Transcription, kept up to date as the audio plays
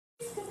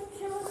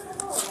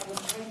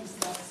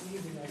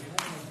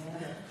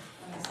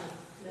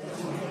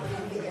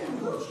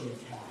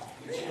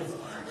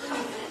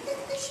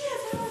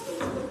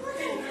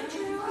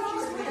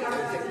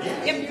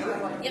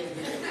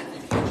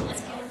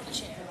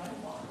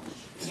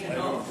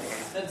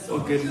Well,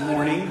 good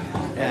morning.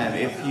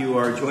 If you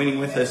are joining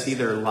with us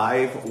either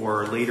live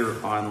or later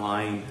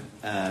online,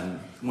 I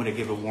want to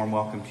give a warm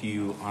welcome to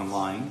you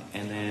online.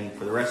 And then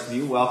for the rest of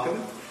you,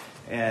 welcome.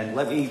 And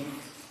let me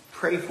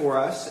pray for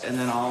us, and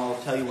then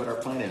I'll tell you what our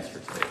plan is for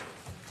today.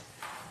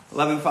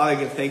 Loving Father, I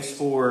give thanks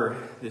for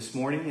this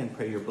morning and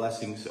pray your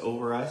blessings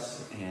over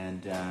us.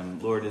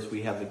 And Lord, as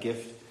we have the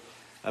gift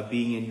of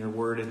being in your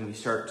word and we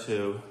start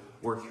to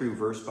work through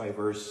verse by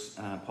verse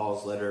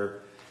Paul's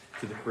letter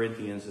to the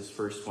Corinthians, this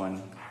first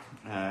one,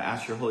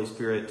 ask your Holy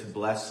Spirit to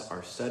bless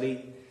our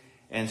study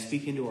and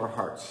speak into our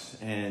hearts.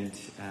 And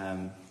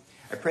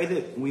I pray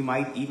that we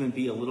might even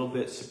be a little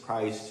bit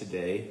surprised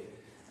today,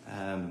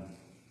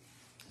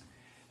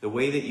 the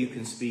way that you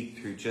can speak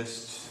through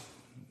just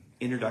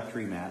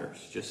introductory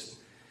matters, just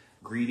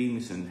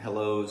greetings and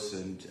hellos,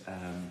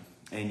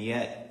 and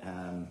yet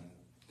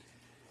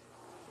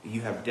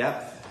you have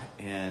depth,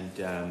 and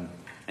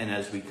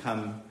as we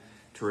come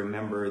to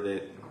remember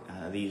that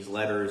these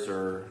letters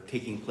are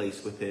taking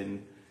place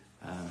within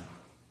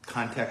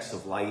context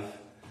of life,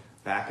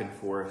 back and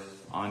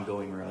forth,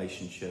 ongoing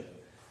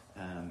relationship,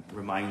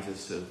 reminds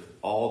us of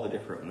all the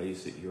different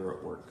ways that you're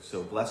at work.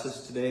 So bless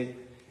us today,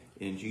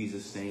 in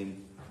Jesus'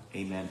 name,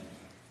 amen.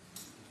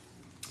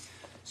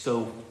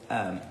 So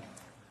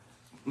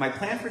my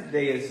plan for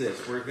today is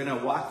this. We're going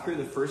to walk through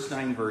the first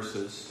 9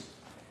 verses,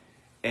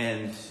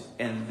 and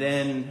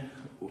then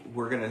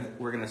we're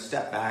going to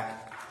step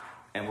back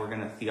and we're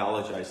going to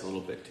theologize a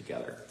little bit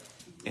together.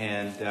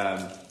 And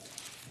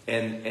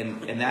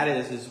that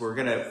is we're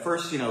going to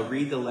first,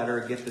 read the letter,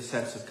 get the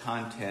sense of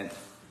content,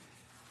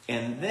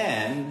 and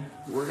then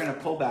we're going to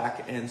pull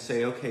back and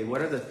say, okay,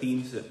 what are the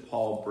themes that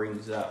Paul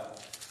brings up,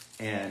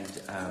 and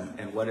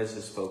what is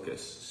his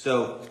focus?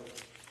 So,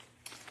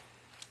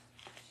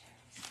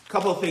 a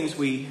couple of things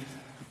we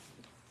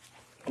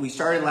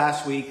started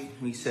last week.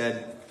 We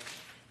said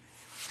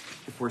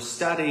if we're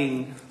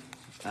studying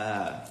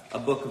a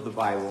book of the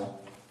Bible,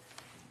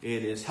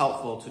 it is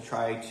helpful to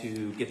try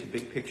to get the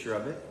big picture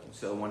of it.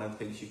 So one of the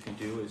things you can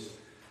do is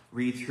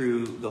read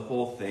through the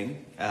whole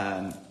thing.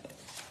 And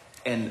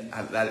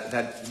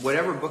that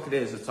whatever book it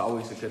is, it's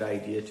always a good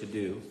idea to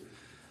do.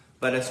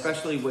 But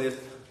especially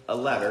with a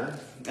letter.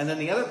 And then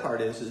the other part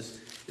is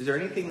there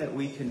anything that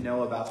we can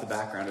know about the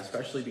background,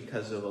 especially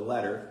because of a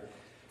letter?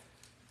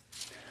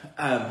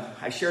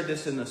 I shared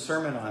this in the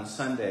sermon on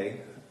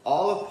Sunday.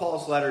 All of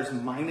Paul's letters,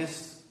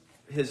 minus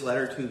his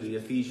letter to the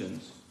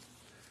Ephesians,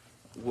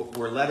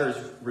 were letters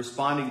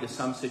responding to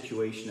some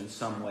situation in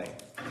some way.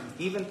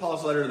 Even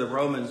Paul's letter to the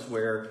Romans,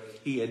 where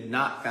he had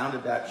not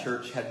founded that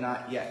church, had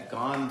not yet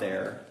gone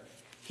there,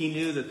 he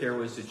knew that there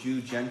was a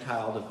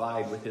Jew-Gentile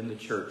divide within the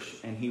church,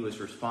 and he was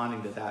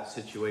responding to that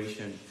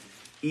situation,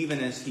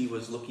 even as he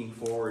was looking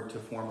forward to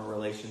form a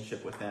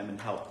relationship with them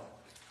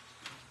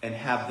and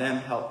have them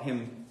help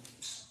him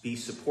be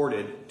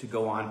supported to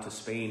go on to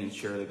Spain and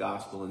share the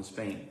gospel in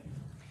Spain.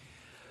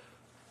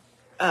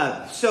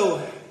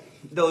 So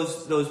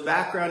those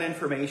background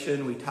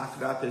information, we talked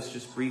about this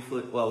just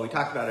briefly. Well, we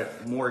talked about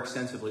it more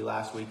extensively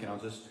last week, and I'll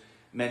just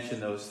mention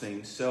those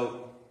things.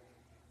 So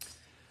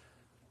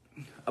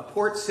a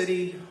port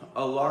city,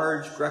 a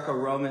large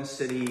Greco-Roman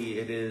city.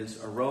 It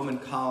is a Roman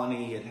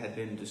colony. It had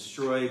been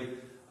destroyed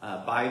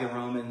by the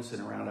Romans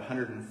in around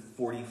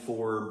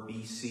 144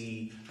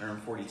 BC,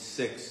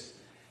 146,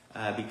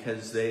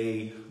 because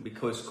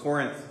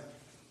Corinth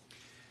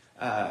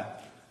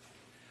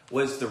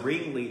was the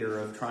ringleader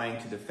of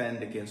trying to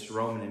defend against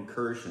Roman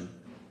incursion.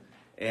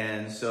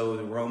 And so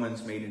the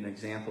Romans made an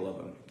example of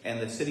them.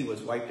 And the city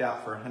was wiped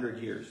out for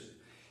 100 years.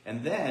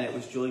 And then it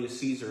was Julius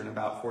Caesar in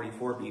about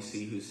 44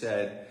 BC who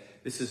said,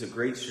 this is a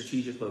great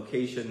strategic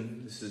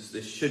location.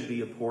 This should be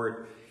a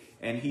port.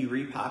 And he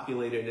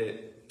repopulated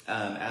it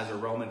as a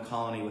Roman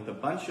colony with a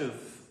bunch of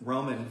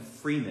Roman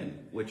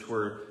freemen, which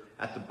were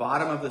at the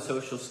bottom of the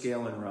social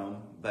scale in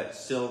Rome, but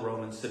still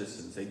Roman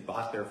citizens. They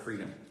bought their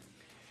freedom.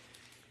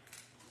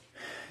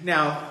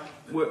 Now,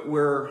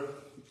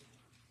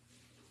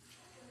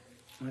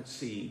 let's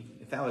see,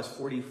 if that was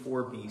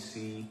 44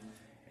 BC,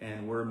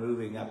 and we're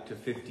moving up to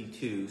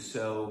 52,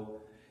 so,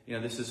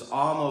 this is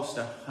almost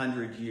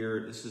 100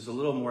 years, this is a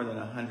little more than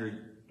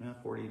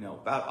 140,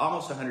 about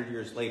almost 100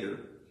 years later.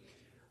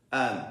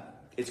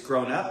 It's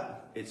grown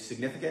up, it's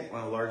significant, one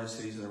of the largest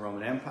cities in the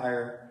Roman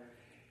Empire,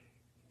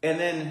 and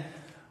then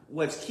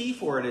what's key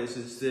for it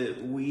is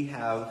that we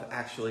have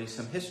actually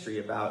some history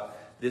about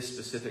this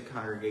specific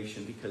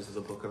congregation because of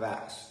the book of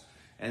Acts.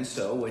 And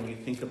so when you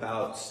think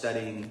about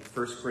studying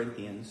 1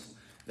 Corinthians,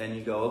 then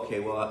you go, okay,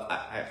 well,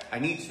 I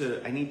need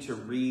to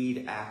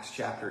read Acts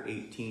chapter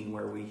 18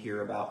 where we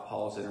hear about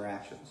Paul's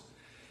interactions.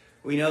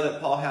 We know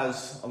that Paul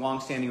has a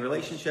long-standing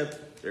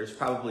relationship. There's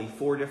probably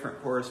 4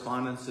 different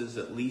correspondences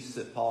at least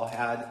that Paul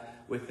had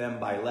with them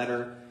by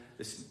letter.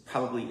 This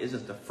probably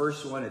isn't the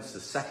first one, it's the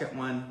second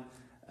one.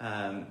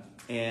 And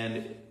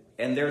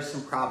there's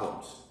some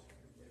problems.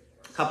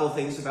 A couple of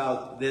things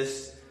about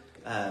this.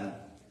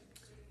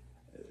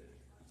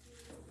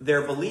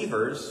 They're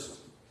believers,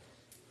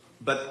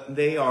 but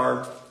they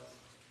are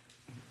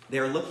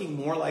they're looking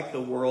more like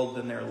the world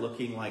than they're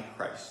looking like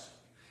Christ.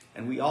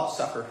 And we all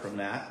suffer from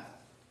that.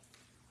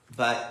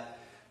 But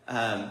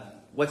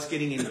what's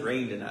getting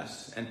ingrained in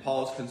us? And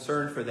Paul's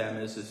concern for them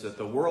is that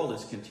the world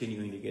is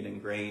continuing to get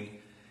ingrained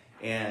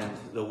and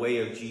the way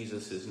of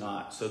Jesus is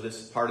not. So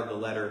this is part of the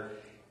letter,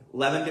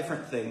 11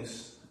 different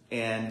things.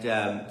 And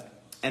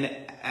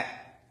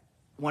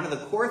one of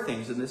the core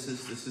things, and this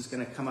is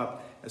going to come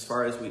up as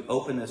far as we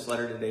open this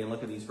letter today and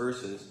look at these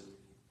verses,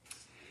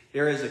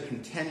 there is a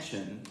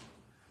contention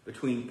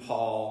between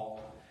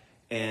Paul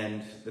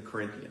and the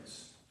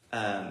Corinthians.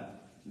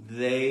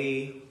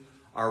 They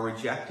are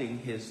rejecting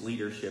his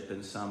leadership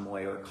in some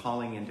way or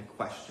calling into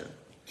question.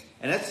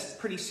 And that's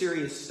pretty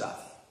serious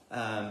stuff,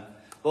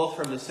 both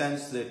from the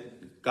sense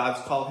that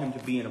God's called him to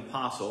be an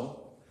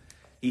apostle.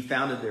 He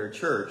founded their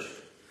church.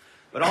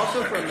 But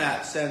also from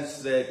that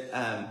sense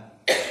that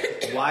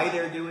why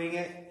they're doing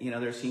it,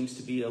 there seems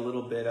to be a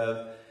little bit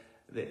of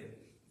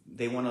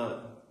they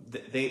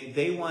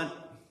want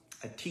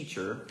a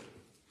teacher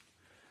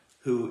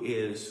who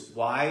is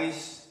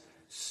wise,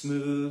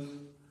 smooth,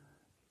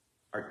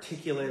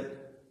 articulate,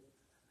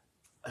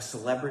 a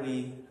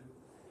celebrity.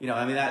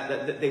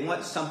 They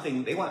want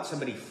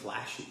somebody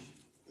flashy.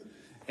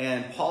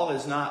 And Paul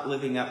is not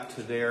living up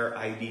to their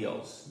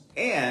ideals.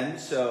 And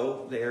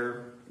so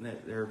they're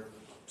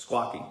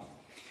squawking.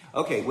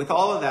 Okay, with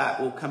all of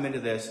that, we'll come into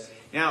this.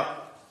 Now,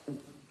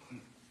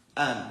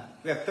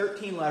 we have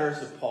 13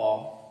 letters of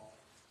Paul.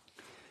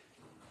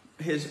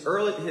 His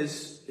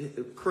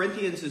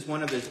Corinthians is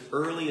one of his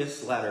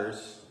earliest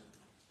letters.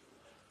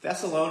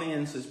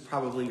 Thessalonians is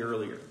probably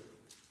earlier.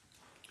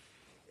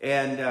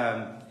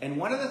 And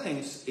one of the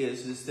things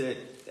is that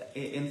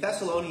in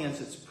Thessalonians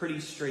it's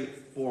pretty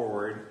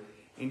straightforward.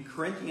 In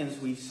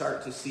Corinthians we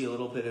start to see a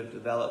little bit of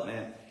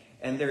development,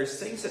 and there's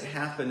things that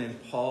happen in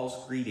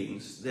Paul's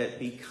greetings that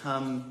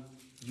become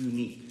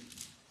unique.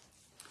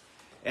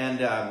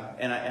 And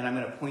I'm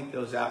going to point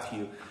those out to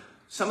you.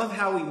 Some of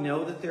how we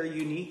know that they're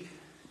unique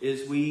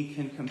is we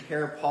can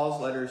compare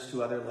Paul's letters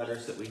to other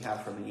letters that we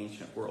have from the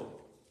ancient world.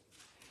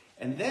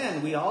 And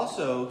then we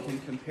also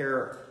can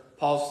compare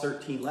Paul's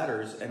 13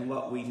 letters, and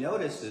what we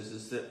notice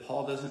is that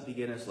Paul doesn't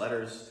begin his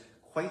letters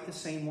quite the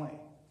same way.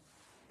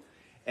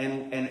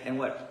 And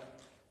what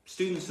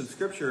students of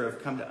Scripture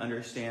have come to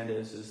understand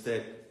is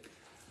that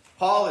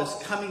Paul is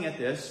coming at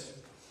this.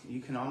 You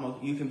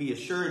can be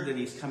assured that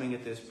he's coming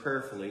at this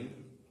prayerfully,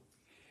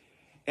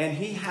 and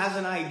he has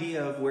an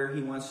idea of where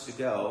he wants to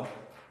go.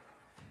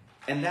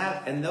 And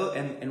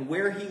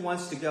where he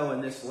wants to go in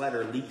this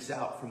letter leaks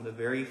out from the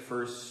very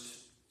first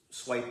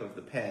swipe of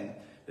the pen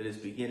that is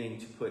beginning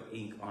to put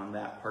ink on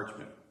that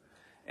parchment.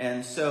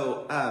 And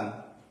so,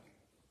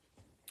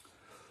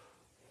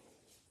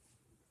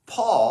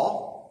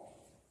 Paul,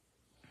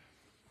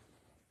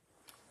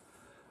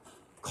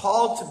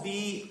 called to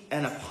be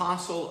an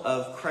apostle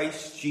of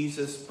Christ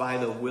Jesus by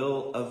the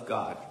will of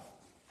God.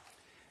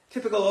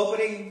 Typical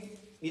opening,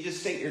 you just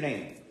state your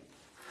name.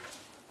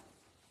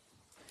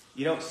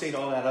 You don't state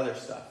all that other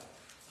stuff.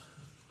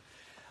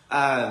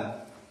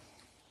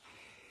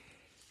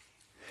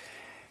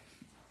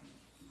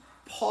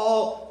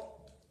 Paul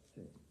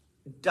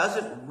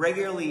doesn't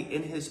regularly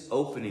in his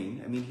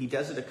opening, he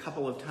does it a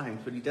couple of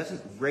times, but he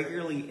doesn't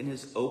regularly in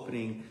his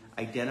opening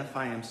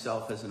identify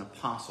himself as an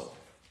apostle.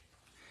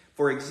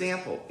 For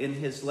example, in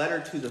his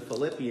letter to the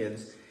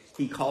Philippians,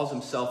 he calls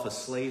himself a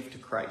slave to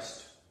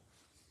Christ.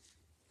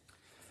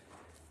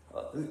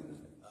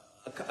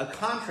 A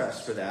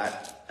contrast for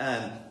that,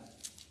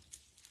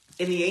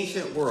 in the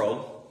ancient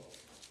world,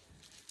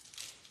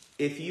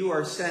 if you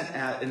are sent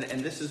out, and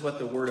this is what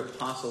the word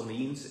apostle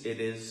means, it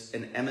is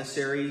an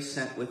emissary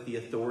sent with the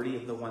authority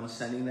of the one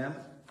sending them.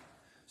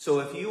 So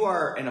if you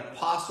are an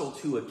apostle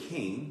to a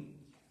king,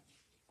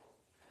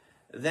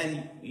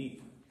 then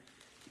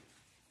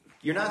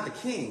you're not the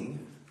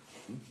king,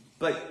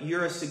 but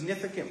you're a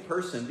significant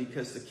person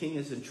because the king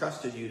has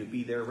entrusted you to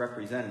be their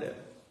representative.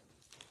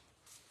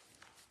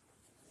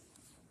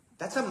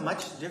 That's a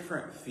much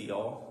different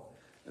feel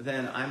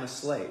than I'm a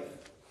slave.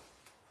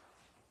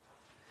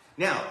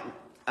 Now,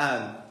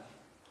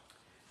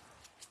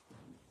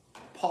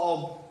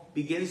 Paul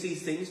begins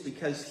these things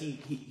because he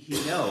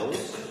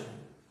knows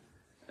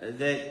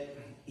that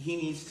he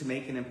needs to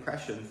make an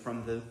impression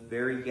from the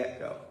very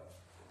get-go.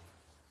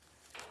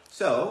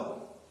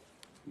 So,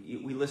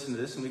 we listen to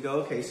this and we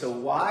go, okay, so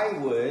why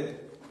would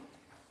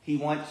he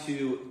want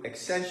to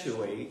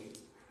accentuate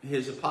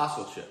his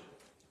apostleship?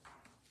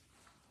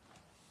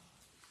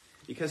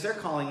 Because they're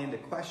calling into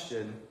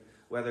question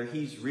whether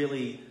he's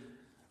really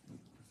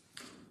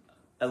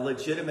a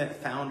legitimate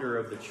founder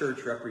of the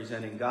church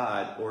representing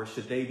God, or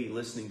should they be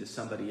listening to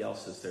somebody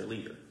else as their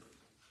leader?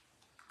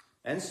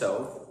 And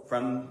so,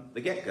 from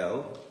the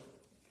get-go,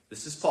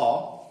 this is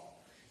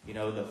Paul,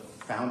 the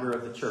founder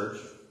of the church,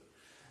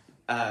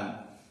 an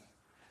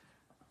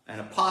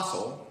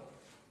apostle,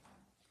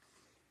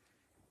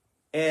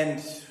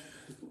 and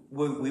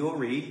we will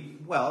read,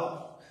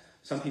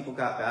 some people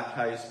got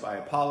baptized by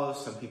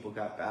Apollos, some people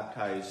got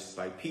baptized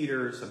by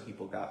Peter, some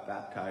people got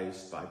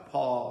baptized by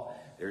Paul.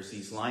 There's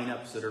these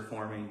lineups that are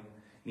forming.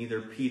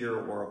 Neither Peter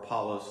or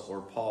Apollos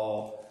or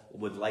Paul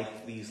would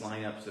like these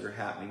lineups that are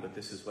happening, but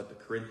this is what the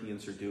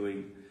Corinthians are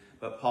doing.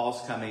 But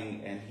Paul's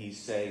coming and he's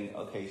saying,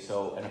 okay,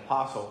 so an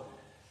apostle,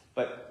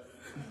 but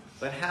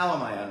how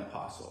am I an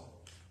apostle?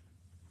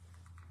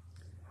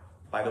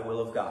 By the will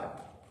of God.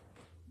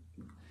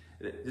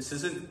 This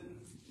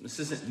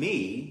isn't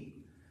me.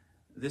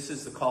 This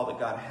is the call that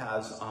God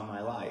has on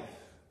my life.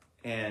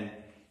 And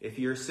if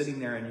you're sitting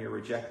there and you're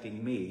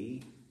rejecting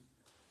me,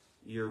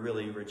 you're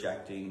really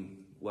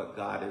rejecting what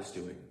God is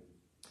doing.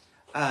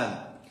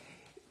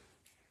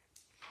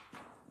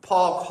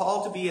 Paul,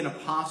 called to be an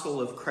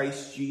apostle of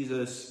Christ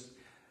Jesus.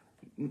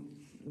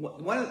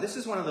 This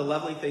is one of the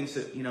lovely things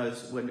that,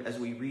 as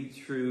we read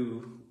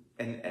through,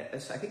 and I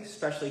think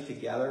especially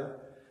together,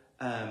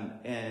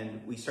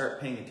 and we start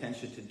paying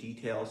attention to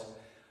details.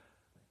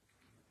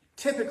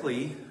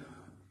 Typically,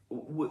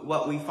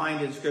 what we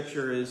find in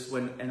Scripture is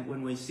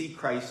when we see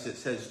Christ, it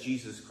says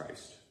Jesus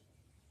Christ.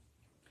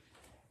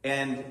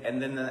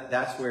 And then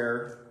that's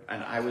where,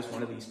 and I was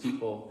one of these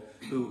people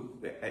who,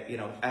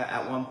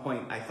 at one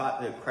point I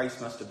thought that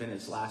Christ must have been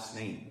his last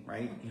name,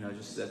 right?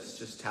 That's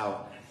just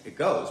how it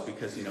goes,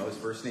 because, his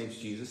first name's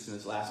Jesus and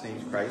his last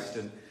name's Christ,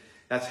 and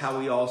that's how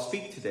we all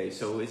speak today.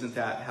 So isn't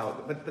that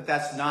how, but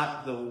that's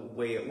not the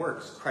way it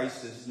works.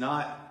 Christ is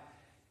not,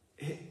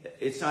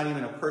 it's not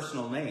even a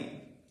personal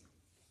name.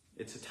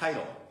 It's a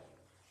title.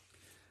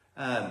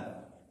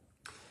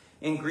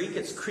 In Greek,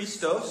 it's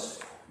Christos.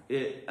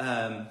 It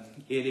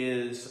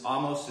is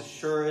almost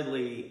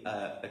assuredly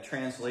a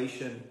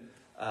translation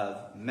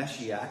of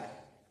Meshiach,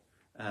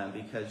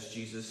 because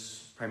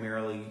Jesus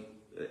primarily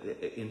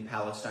in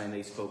Palestine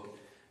they spoke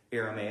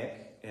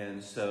Aramaic,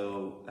 and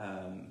so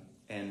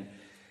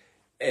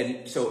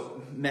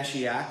so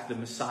Meshiach, the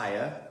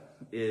Messiah,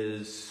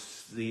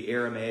 is the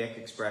Aramaic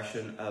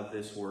expression of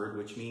this word,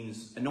 which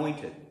means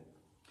anointed,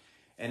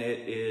 and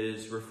it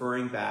is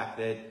referring back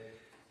that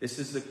this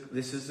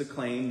is the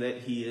claim that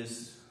he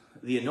is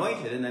the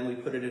anointed, and then we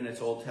put it in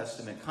its Old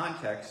Testament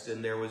context,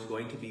 and there was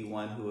going to be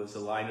one who was the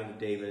line of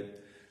David,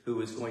 who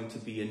was going to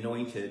be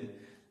anointed,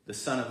 the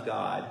Son of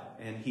God,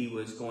 and he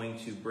was going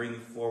to bring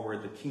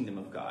forward the kingdom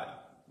of God.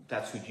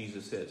 That's who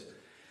Jesus is.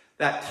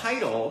 That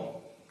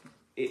title,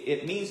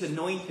 it means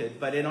anointed,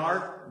 but in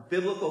our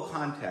biblical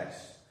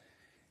context,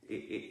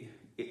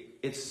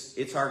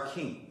 it's our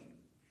king.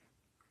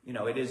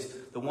 It is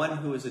the one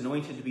who is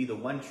anointed to be the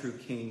one true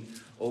king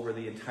over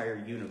the entire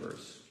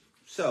universe.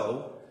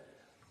 So,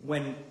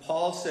 when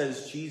Paul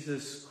says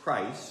Jesus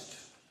Christ,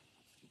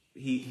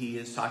 he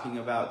is talking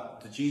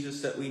about the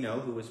Jesus that we know,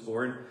 who was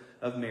born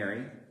of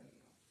Mary,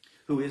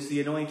 who is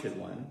the anointed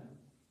one.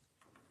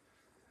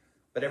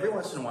 But every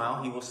once in a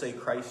while, he will say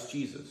Christ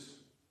Jesus.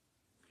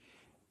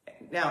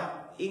 Now,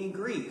 in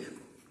Greek,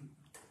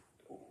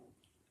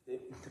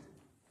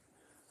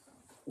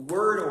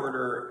 word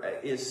order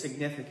is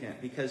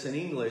significant, because in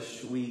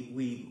English,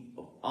 we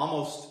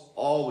almost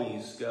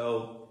always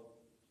go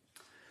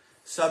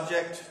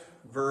subject,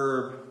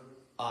 verb,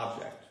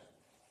 object.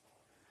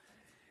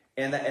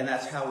 And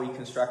that's how we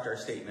construct our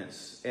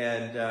statements.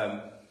 And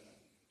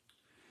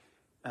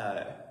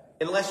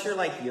unless you're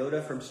like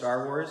Yoda from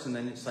Star Wars, and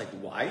then it's like,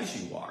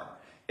 wise you are.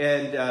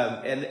 And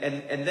then,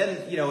 and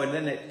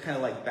then it kind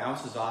of like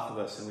bounces off of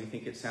us, and we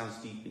think it sounds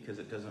deep because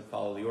it doesn't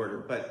follow the order.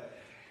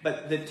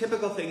 But the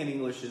typical thing in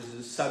English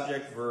is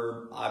subject,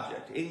 verb,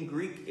 object. In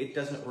Greek, it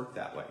doesn't work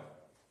that way.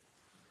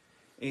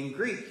 In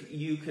Greek,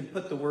 you can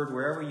put the word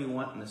wherever you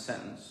want in the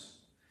sentence.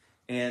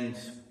 And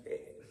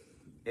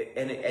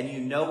you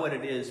know what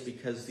it is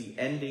because the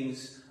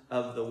endings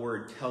of the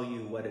word tell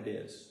you what it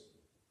is.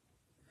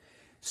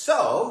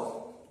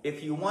 So,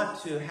 if you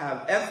want to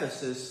have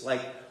emphasis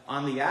like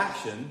on the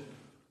action,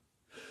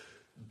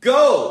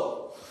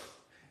 go!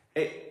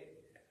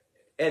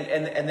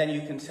 And then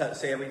you can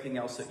say everything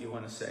else that you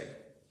want to say.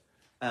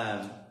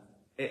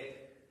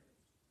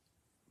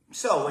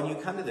 So when you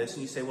come to this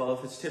and you say, well,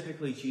 if it's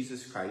typically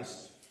Jesus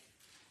Christ,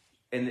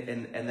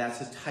 and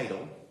that's a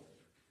title,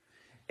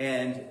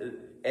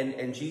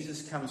 and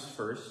Jesus comes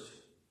first.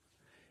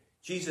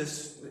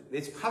 Jesus,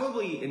 it's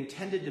probably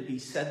intended to be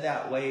said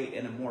that way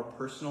in a more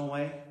personal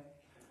way,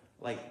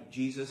 like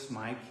Jesus,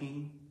 my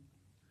King,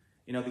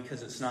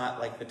 because it's not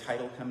like the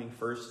title coming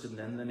first and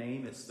then the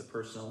name. It's the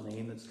personal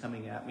name that's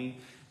coming at me.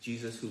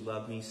 Jesus, who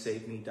loved me,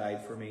 saved me,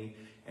 died for me,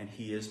 and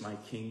he is my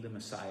King, the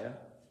Messiah.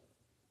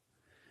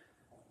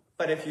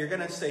 But if you're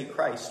going to say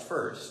Christ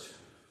first,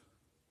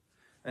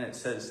 then it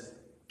says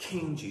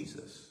King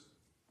Jesus.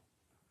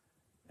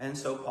 And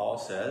so Paul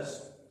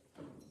says,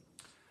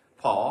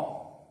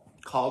 Paul,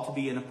 called to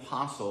be an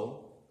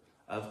apostle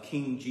of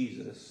King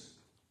Jesus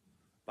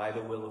by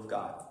the will of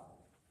God.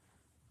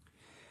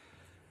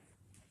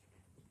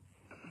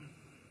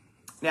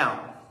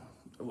 Now,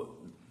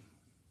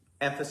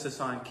 emphasis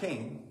on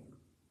king.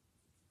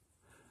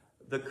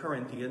 The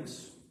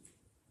Corinthians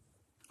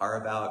are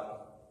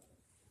about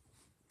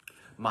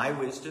my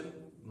wisdom,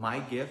 my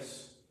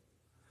gifts,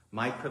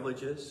 my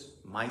privileges,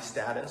 my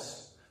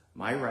status,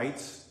 my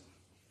rights.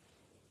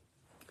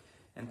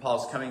 And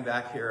Paul's coming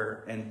back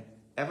here and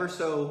ever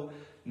so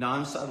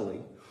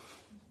non-subtly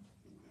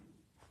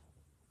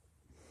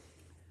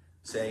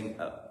saying,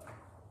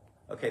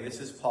 okay, this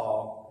is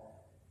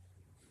Paul,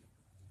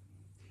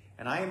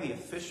 and I am the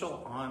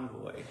official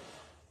envoy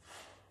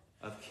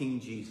of King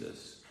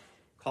Jesus,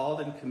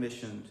 called and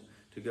commissioned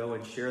to go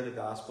and share the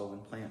gospel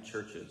and plant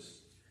churches.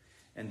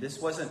 And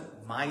this wasn't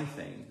my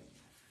thing.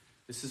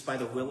 This is by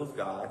the will of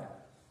God.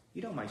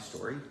 You know my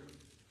story.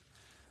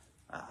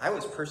 I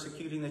was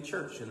persecuting the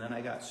church, and then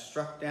I got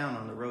struck down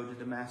on the road to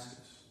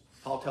Damascus.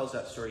 Paul tells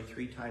that story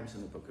 3 times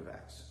in the book of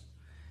Acts.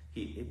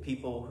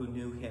 People who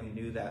knew him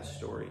knew that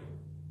story.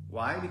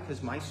 Why?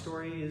 Because my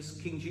story is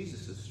King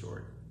Jesus'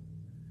 story.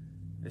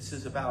 This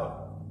is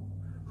about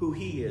who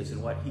he is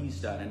and what he's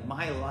done. And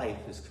my life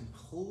is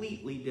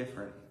completely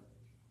different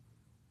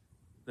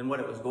than what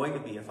it was going to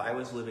be if I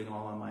was living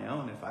all on my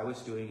own, if I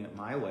was doing it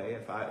my way,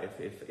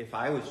 if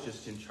I was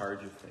just in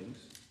charge of things.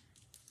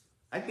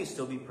 I'd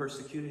still be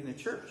persecuting the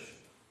church.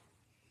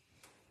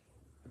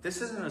 But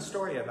this isn't a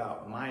story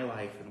about my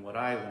life and what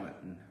I want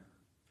and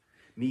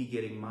me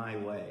getting my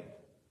way.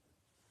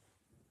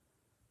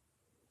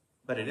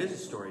 But it is a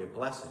story of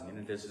blessing, and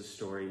it is a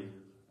story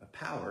of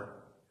power.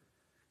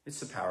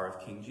 It's the power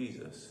of King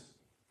Jesus.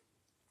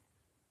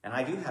 And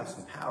I do have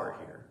some power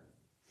here.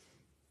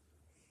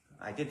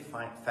 I did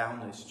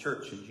found this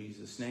church in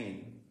Jesus'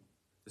 name.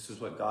 This is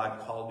what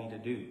God called me to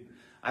do.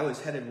 I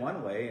was headed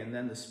one way, and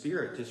then the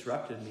Spirit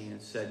disrupted me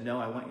and said, no,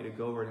 I want you to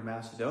go over to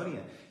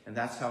Macedonia. And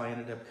that's how I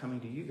ended up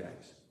coming to you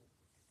guys.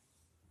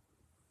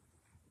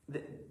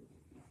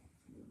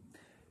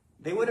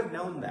 They would have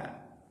known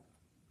that.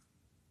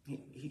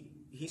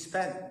 He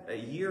spent a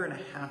year and a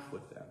half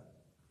with them.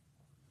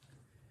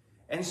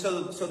 And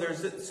so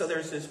there's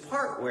this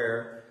part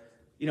where,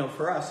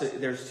 for us,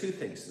 there's 2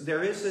 things.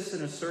 There is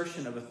an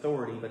assertion of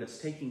authority, but it's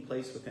taking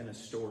place within a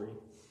story.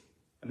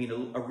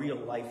 A real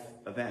life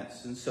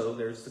events. And so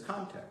there's the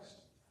context.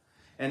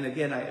 And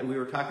again, we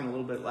were talking a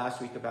little bit last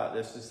week about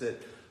this, is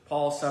that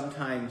Paul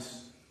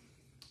sometimes,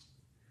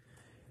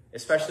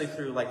 especially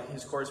through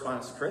his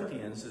correspondence to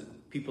Corinthians,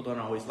 people don't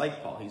always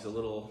like Paul. He's a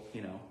little,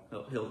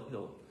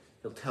 he'll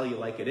tell you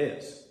like it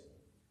is.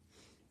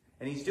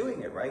 And he's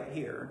doing it right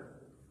here.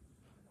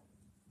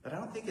 But I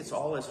don't think it's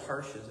all as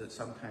harsh as it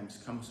sometimes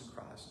comes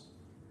across.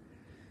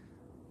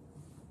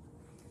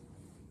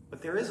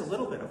 But there is a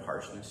little bit of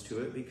harshness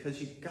to it, because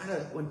you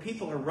gotta, when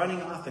people are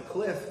running off the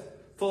cliff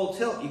full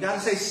tilt, you gotta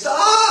say,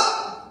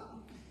 stop!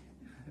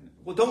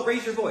 Well, don't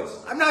raise your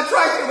voice. I'm not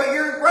trying to, but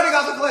you're running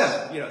off the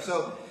cliff.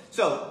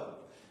 So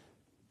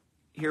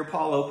here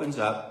Paul opens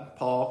up.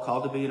 Paul,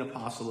 called to be an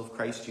apostle of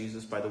Christ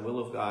Jesus by the will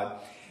of God.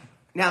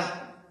 Now,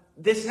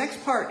 this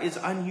next part is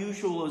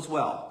unusual as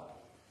well.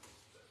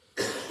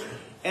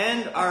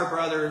 And our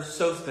brother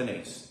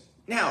Sosthenes.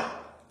 Now,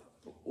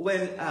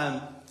 when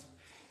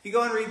if you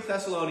go and read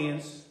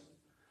Thessalonians,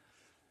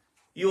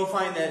 you will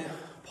find that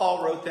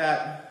Paul wrote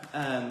that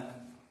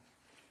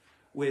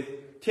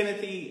with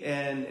Timothy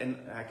and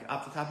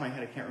off the top of my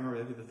head, I can't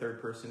remember who the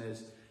third person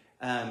is.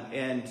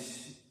 And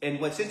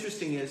what's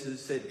interesting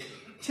is that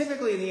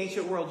typically in the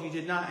ancient world, you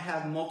did not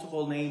have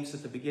multiple names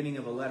at the beginning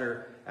of a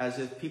letter, as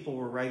if people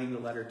were writing the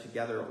letter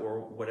together or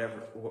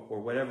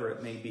whatever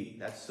it may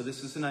be. So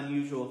this is an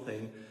unusual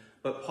thing,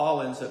 but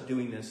Paul ends up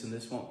doing this, and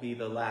this won't be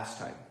the last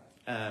time.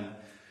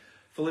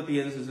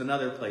 Philippians is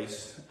another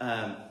place,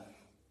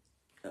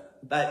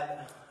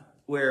 but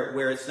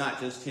where it's not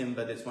just him,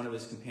 but it's one of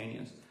his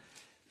companions.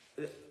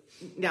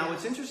 Now,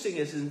 what's interesting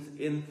is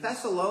in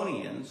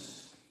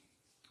Thessalonians,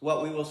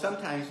 what we will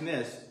sometimes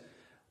miss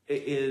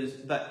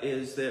is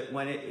that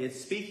when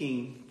it's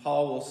speaking,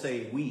 Paul will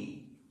say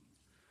we,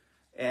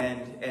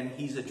 and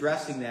he's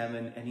addressing them,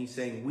 and he's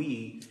saying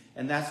we,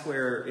 and that's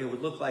where it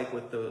would look like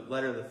with the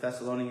letter of the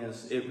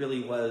Thessalonians, it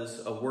really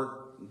was a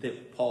work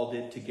that Paul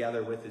did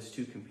together with his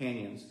 2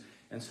 companions.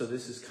 And so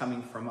this is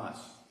coming from us.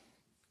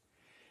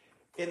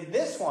 In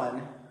this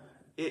one,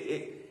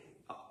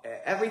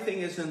 everything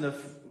is in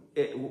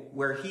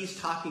where he's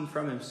talking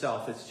from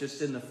himself. It's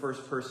just in the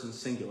first person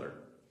singular.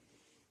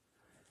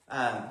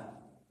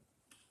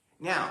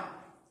 Now,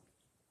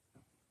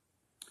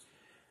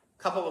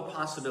 a couple of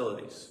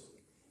possibilities.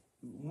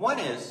 One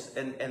is,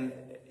 and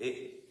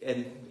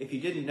if you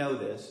didn't know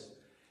this,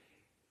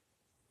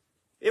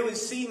 it would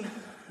seem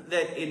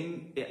that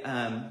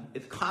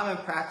it's common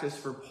practice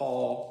for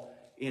Paul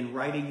in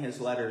writing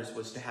his letters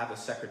was to have a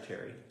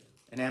secretary,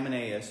 an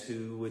Ammonaeus,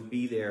 who would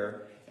be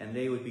there, and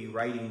they would be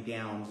writing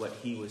down what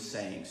he was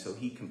saying. So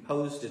he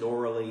composed it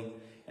orally,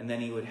 and then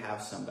he would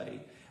have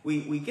somebody.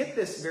 We get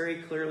this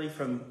very clearly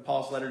from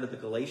Paul's letter to the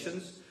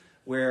Galatians,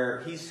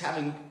 where he's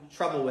having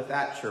trouble with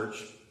that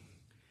church.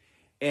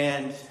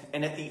 And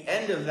at the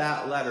end of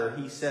that letter,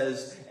 he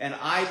says, and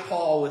I,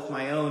 Paul, with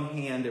my own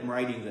hand am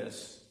writing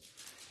this.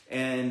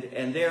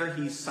 And there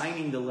he's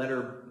signing the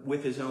letter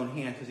with his own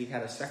hand, because he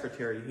had a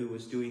secretary who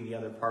was doing the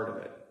other part of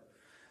it.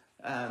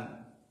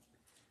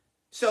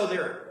 So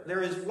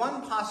there is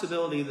one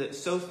possibility that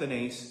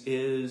Sosthenes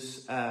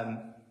is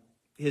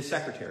his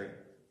secretary.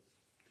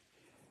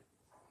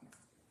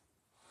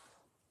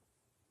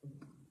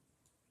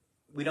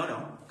 We don't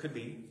know. Could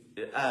be.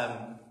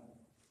 The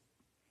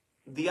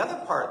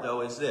other part,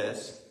 though, is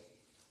this.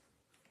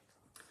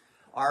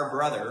 Our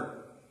brother.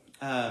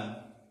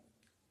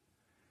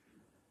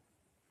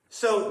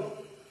 So,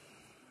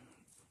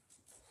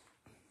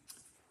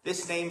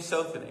 this name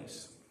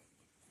Sosthenes,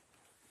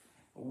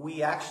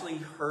 we actually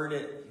heard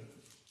it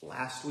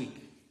last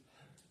week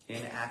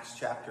in Acts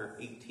chapter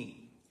 18.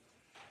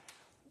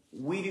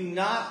 We do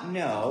not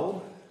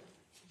know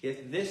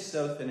if this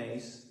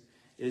Sosthenes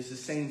is the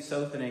same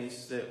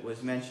Sosthenes that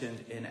was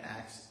mentioned in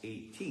Acts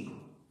 18.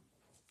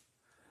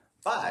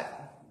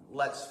 But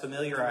let's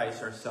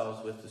familiarize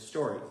ourselves with the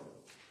story.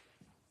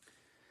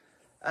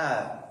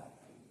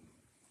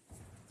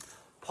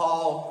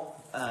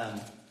 Paul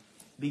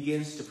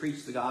begins to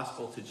preach the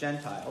gospel to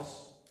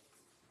Gentiles,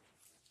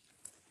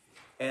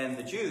 and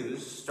the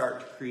Jews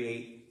start to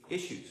create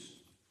issues.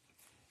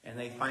 And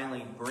they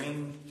finally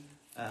bring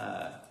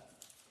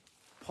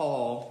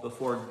Paul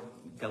before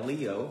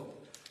Gallio,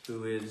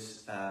 who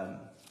is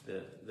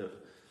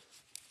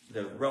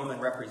the Roman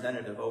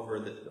representative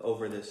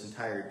over this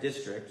entire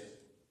district.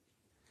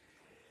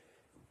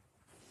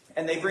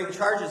 And they bring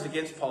charges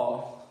against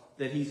Paul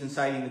that he's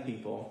inciting the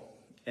people.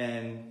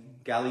 And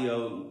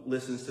Gallio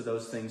listens to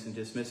those things and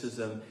dismisses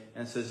them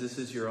and says, this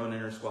is your own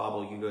inner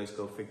squabble. You guys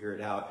go figure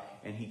it out.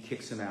 And he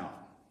kicks him out.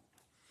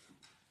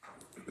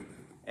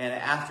 And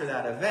after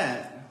that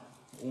event,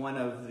 one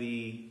of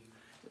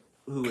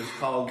who is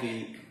called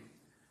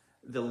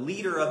the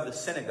leader of the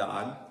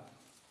synagogue,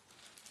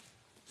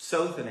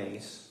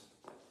 Sosthenes,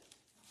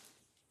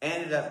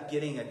 ended up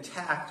getting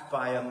attacked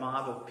by a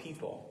mob of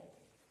people.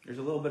 There's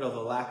a little bit of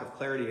a lack of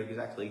clarity of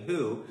exactly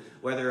who,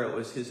 whether it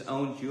was his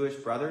own Jewish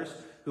brothers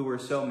who were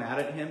so mad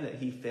at him that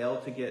he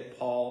failed to get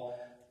Paul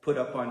put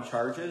up on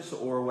charges,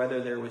 or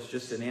whether there was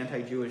just an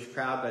anti-Jewish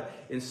crowd. But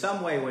in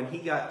some way, when he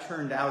got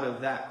turned out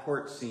of that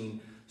court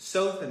scene,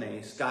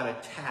 Sosthenes got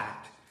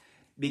attacked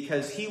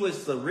because he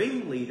was the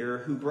ringleader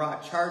who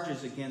brought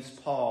charges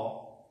against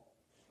Paul.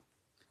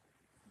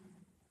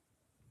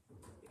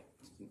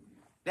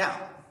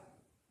 Now,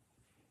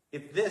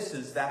 if this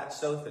is that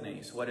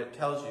Sosthenes, what it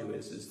tells you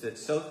is that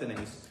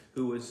Sosthenes,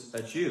 who was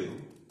a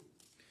Jew,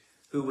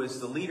 who was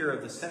the leader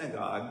of the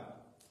synagogue,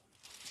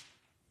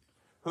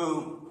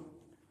 who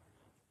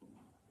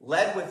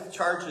led with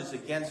charges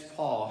against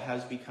Paul,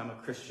 has become a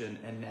Christian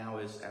and now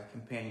is a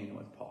companion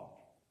with Paul.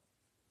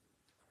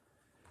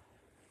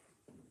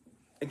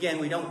 Again,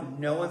 we don't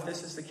know if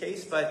this is the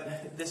case,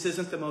 but this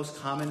isn't the most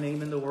common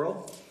name in the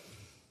world.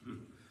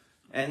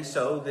 And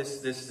so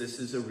this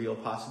is a real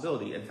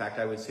possibility. In fact,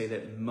 I would say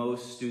that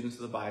most students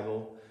of the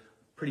Bible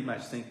pretty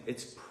much think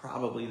it's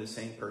probably the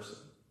same person.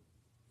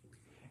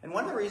 And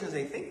one of the reasons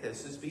they think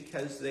this is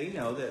because they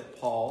know that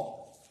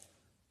Paul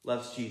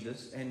loves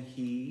Jesus and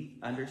he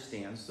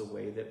understands the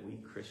way that we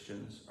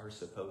Christians are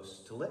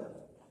supposed to live.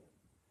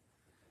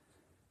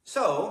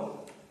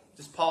 So,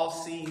 does Paul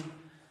see...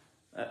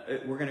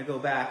 we're going to go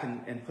back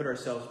and put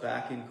ourselves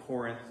back in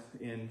Corinth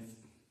in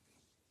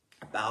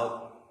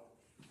about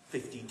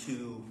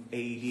 52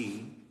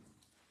 AD.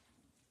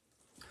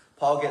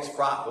 Paul gets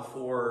brought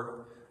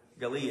before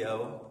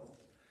Gallio,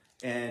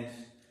 and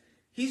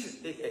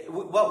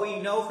what we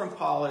know from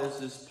Paul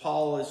is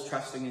Paul is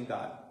trusting in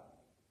God.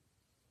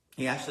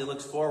 He actually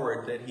looks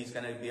forward that he's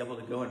going to be able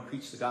to go and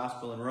preach the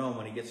gospel in Rome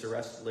when he gets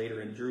arrested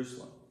later in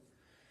Jerusalem.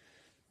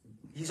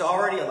 He's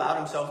already allowed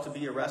himself to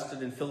be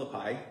arrested in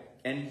Philippi,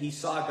 and he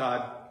saw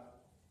God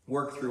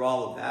work through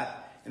all of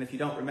that. And if you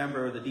don't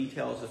remember the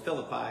details of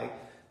Philippi,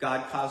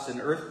 God caused an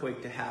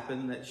earthquake to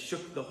happen that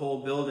shook the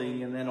whole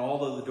building, and then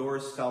all of the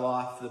doors fell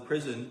off the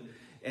prison,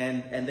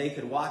 and they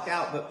could walk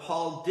out. But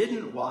Paul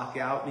didn't walk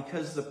out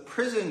because the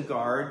prison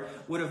guard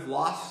would have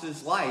lost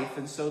his life,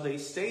 and so they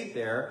stayed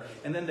there.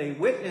 And then they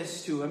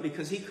witnessed to him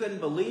because he couldn't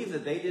believe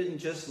that they didn't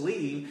just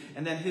leave,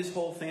 and then his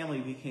whole family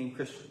became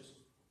Christians.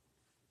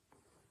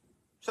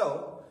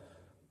 So,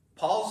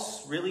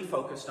 Paul's really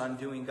focused on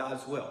doing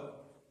God's will.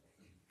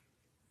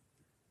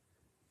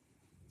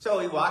 So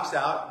he walks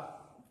out,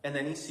 and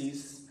then he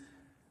sees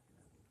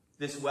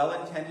this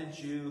well-intended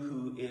Jew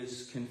who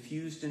is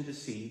confused and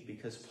deceived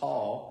because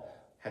Paul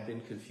had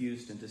been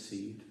confused and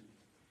deceived.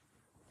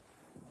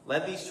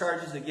 Led these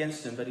charges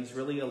against him, but he's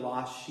really a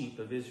lost sheep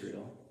of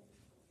Israel.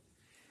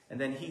 And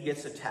then he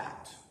gets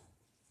attacked.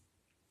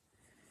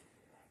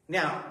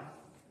 Now,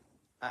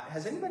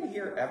 has anybody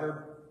here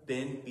ever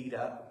been beat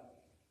up?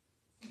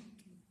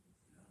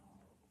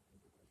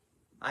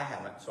 I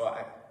haven't, so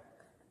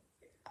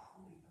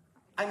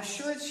I'm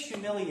sure it's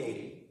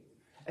humiliating,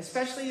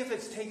 especially if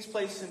it takes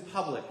place in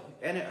public,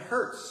 and it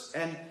hurts.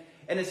 And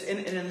it's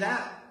in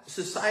that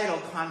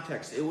societal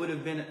context, it would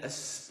have been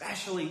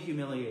especially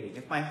humiliating.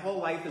 If my whole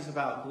life is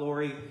about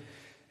glory,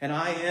 and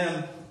I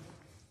am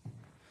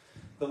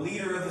the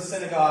leader of the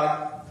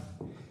synagogue,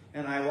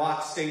 and I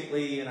walk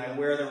stately, and I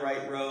wear the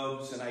right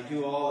robes, and I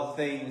do all the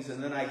things,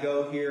 and then I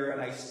go here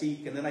and I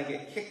speak, and then I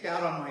get kicked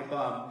out on my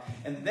bum,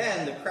 and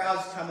then the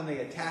crowds come and they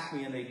attack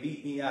me and they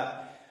beat me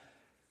up.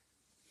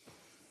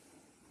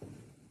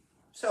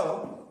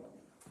 So,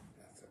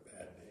 that's a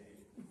bad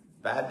day.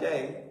 bad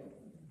day.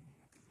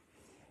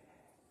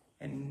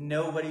 And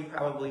nobody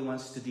probably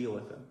wants to deal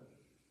with him.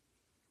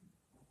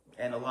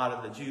 And a lot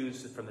of the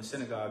Jews from the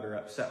synagogue are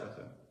upset with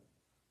him.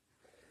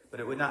 But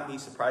it would not be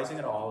surprising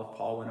at all if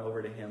Paul went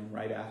over to him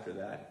right after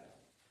that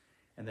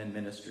and then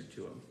ministered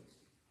to him.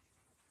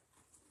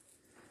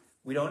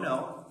 We don't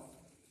know,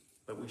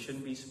 but we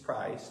shouldn't be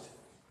surprised.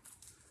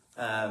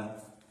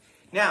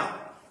 Now,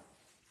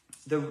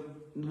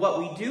 what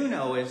we do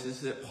know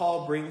is that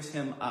Paul brings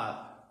him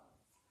up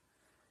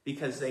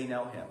because they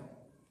know him.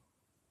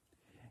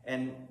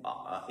 And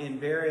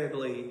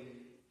invariably,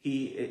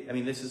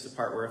 this is the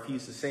part where if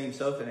he's the same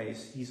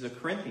Sosthenes, he's a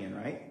Corinthian,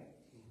 right?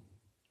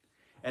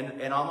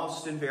 And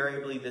almost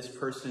invariably, this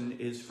person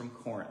is from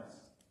Corinth.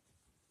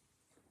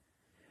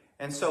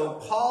 And so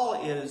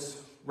Paul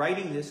is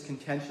writing this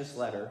contentious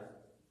letter,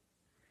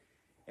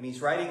 and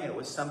he's writing it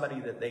with somebody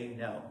that they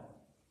know.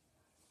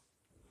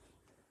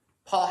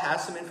 Paul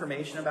has some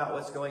information about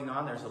what's going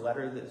on. There's a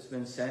letter that's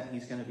been sent.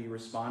 He's going to be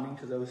responding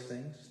to those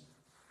things.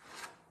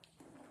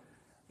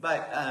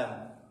 But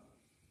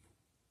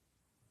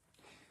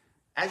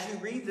as you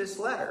read this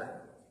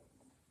letter,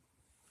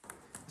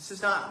 this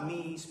is not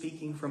me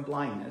speaking from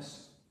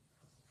blindness.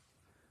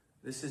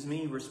 This is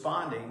me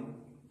responding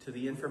to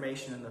the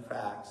information and the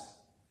facts.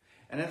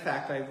 And in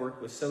fact, I've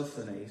worked with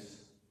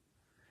Sosthenes.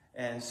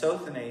 And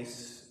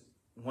Sosthenes,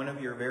 one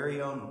of your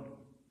very own,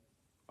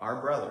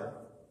 our brother,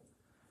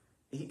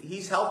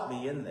 he's helped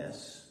me in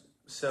this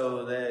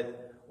so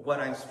that what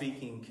I'm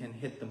speaking can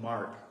hit the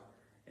mark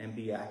and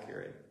be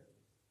accurate.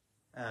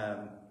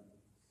 And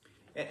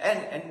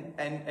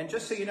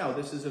just so you know,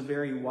 this is a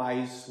very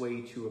wise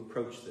way to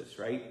approach this,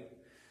 right?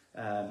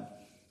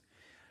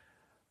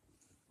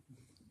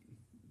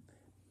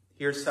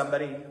 Here's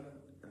somebody,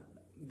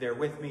 they're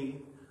with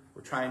me,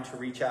 we're trying to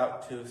reach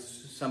out to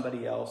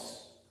somebody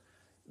else.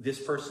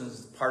 This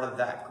person's part of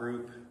that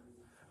group.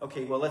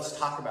 Okay, well, let's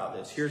talk about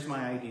this. Here's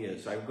my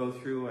ideas. I go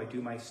through, I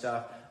do my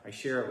stuff, I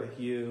share it with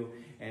you,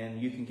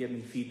 and you can give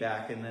me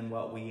feedback, and then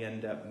what we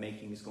end up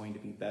making is going to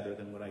be better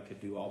than what I could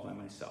do all by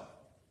myself.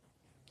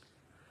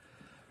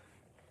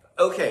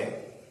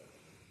 Okay.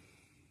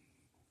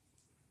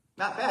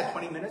 Not bad,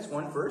 20 minutes,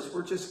 one verse.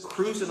 We're just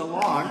cruising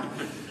along.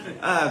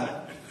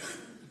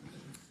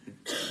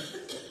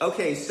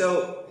 Okay,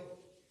 so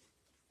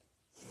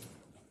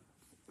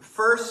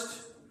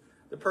first,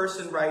 the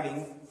person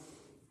writing,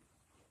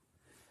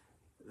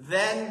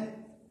 then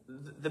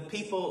the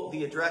people,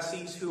 the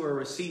addressees who are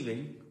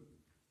receiving,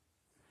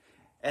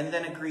 and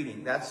then a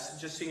greeting.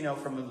 That's just so you know,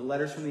 from the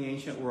letters from the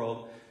ancient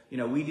world,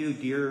 we do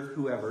dear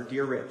whoever,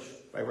 dear Rich,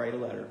 I write a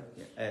letter.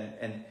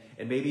 And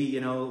maybe,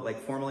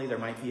 like formally there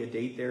might be a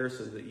date there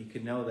so that you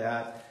can know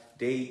that.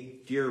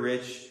 Date, dear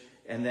Rich,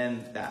 and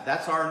then that.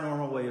 That's our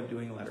normal way of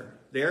doing a letter.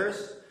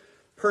 There's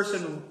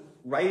person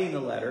writing the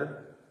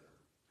letter,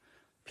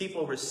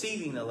 people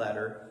receiving the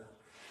letter,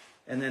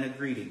 and then a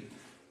greeting.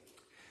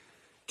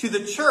 To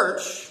the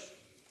church,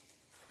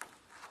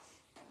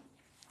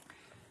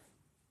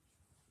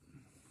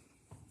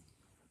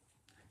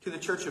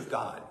 of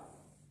God.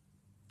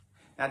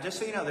 Now, just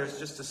so you know, there's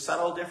just a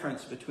subtle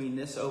difference between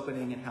this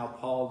opening and how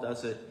Paul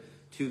does it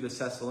to the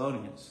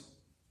Thessalonians.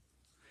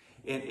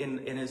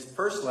 In his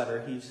first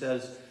letter, he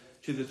says,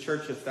 to the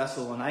church of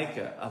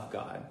Thessalonica of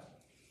God.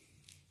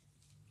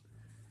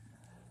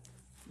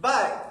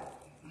 But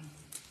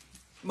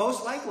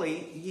most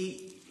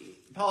likely,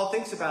 Paul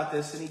thinks about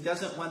this and he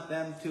doesn't want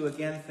them to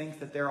again think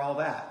that they're all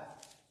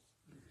that.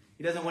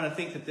 He doesn't want to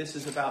think that this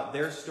is about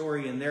their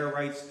story and their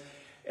rights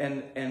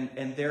and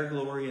their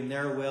glory and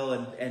their will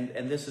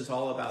and this is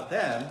all about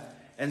them.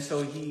 And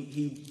so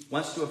he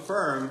wants to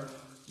affirm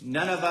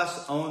none of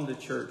us own the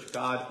church.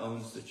 God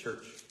owns the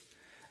church.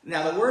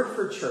 Now the word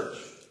for church,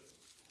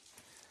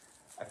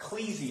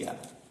 ecclesia,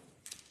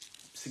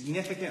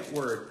 significant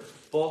word,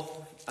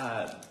 both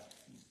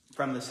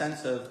from the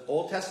sense of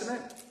Old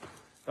Testament,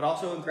 but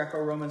also in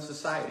Greco-Roman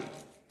society.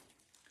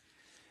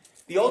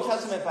 The Old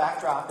Testament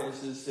backdrop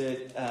is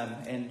that,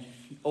 and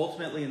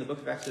ultimately in the book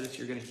of Exodus,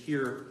 you're going to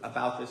hear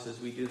about this as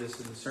we do this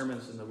in the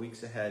sermons in the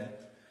weeks ahead.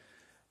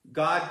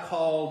 God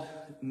called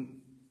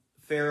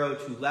Pharaoh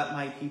to let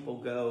my people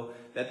go,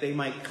 that they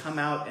might come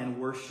out and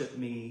worship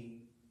me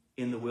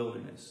in the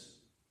wilderness.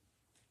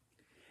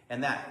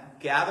 And that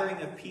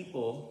gathering of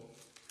people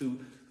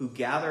who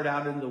gathered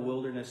out in the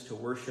wilderness to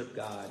worship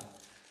God,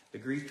 the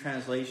Greek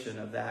translation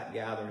of that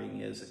gathering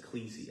is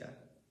ecclesia.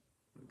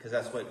 Because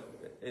that's what,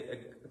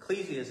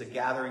 ecclesia is a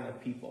gathering of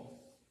people.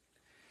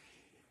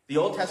 The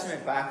Old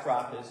Testament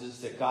backdrop is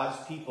that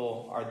God's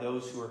people are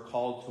those who are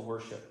called to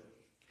worship.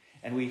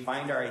 And we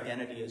find our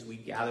identity as we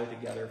gather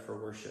together for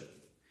worship.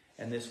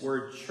 And this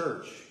word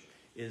church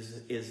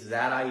is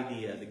that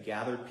idea, the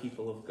gathered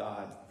people of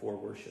God for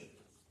worship.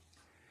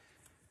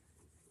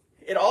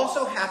 It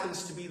also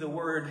happens to be the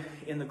word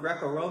in the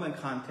Greco-Roman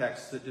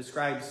context that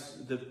describes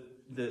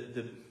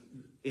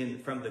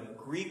from the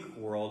Greek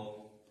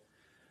world,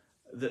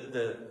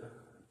 the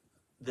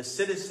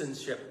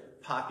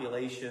citizenship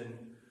population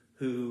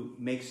who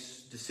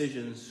makes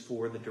decisions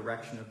for the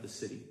direction of the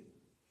city.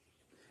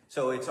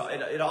 So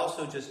it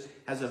also just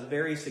has a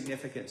very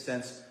significant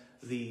sense.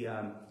 The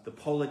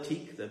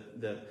politique,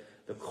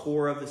 the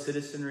core of the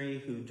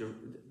citizenry,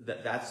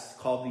 that's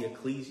called the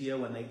ecclesia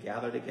when they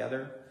gather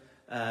together,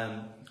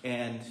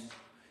 and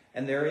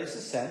there is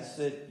a sense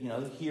that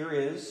here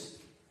is,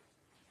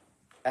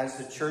 as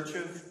the Church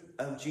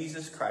of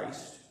Jesus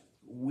Christ,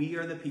 we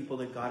are the people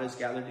that God has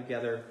gathered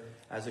together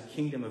as a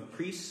kingdom of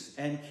priests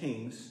and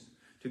kings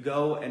to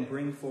go and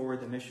bring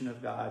forward the mission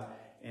of God,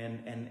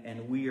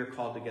 and we are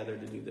called together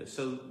to do this.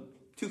 So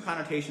two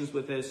connotations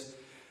with this.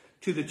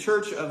 To the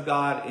church of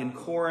God in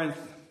Corinth,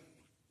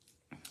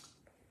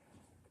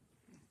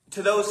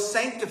 to those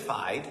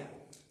sanctified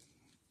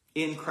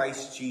in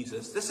Christ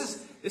Jesus.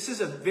 This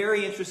is a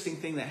very interesting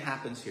thing that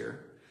happens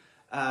here.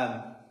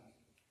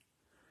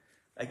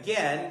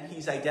 Again,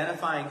 he's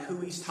identifying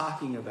who he's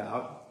talking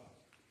about.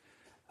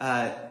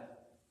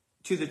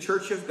 To the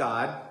church of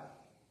God.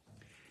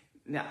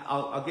 Now,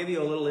 I'll give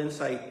you a little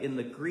insight. In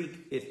the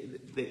Greek,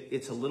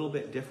 it's a little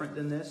bit different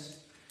than this,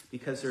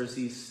 because there's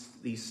these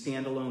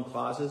standalone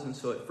clauses. And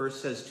so it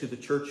first says, to the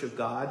church of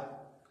God,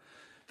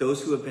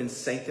 those who have been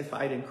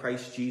sanctified in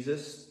Christ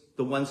Jesus,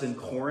 the ones in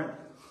Corinth.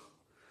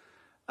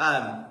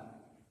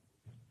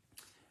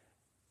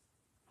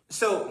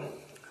 So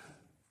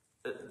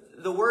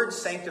the word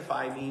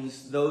sanctify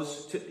means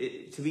those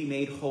to be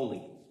made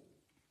holy.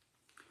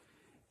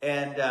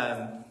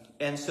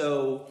 And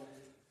so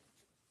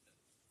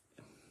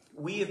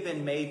we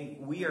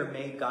are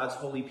made God's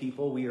holy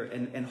people.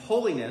 And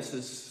holiness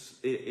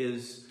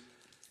is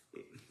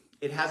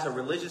it has a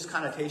religious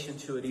connotation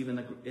to it.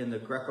 Even in the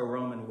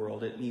Greco-Roman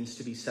world, it means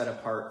to be set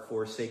apart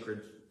for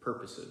sacred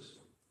purposes.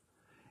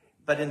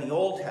 But in the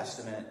Old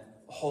Testament,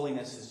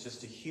 holiness is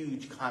just a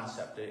huge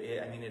concept.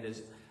 It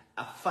is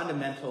a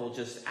fundamental,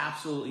 just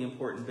absolutely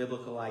important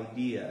biblical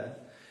idea.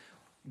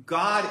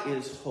 God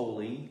is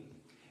holy,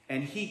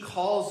 and he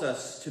calls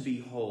us to be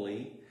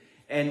holy,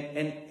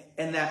 the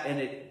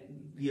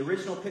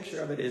original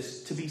picture of it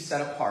is to be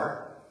set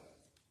apart.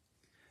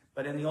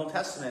 But in the Old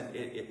Testament,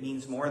 it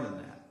means more than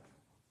that.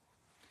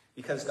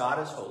 Because God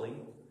is holy,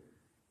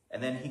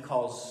 and then he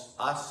calls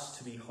us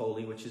to be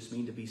holy, which is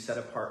mean to be set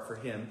apart for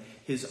him,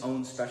 his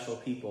own special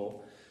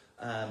people.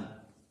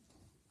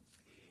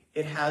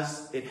 It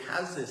has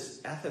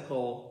this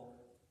ethical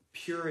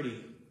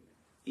purity,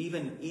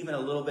 even a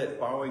little bit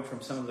borrowing from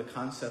some of the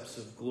concepts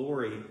of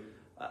glory,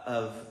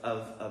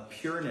 of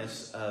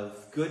pureness,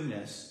 of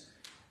goodness.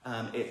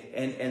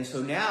 And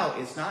so now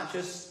it's not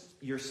just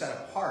you're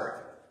set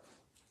apart,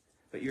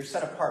 but you're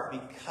set apart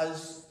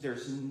because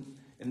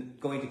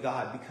going to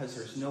God, because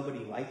there's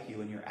nobody like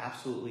you, and you're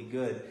absolutely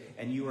good,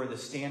 and you are the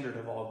standard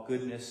of all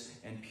goodness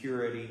and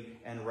purity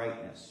and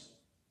rightness.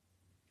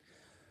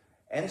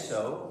 And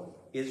so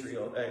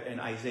Israel, in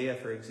Isaiah,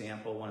 for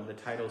example, one of the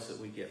titles that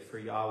we get for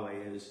Yahweh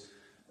is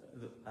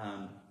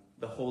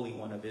the Holy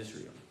One of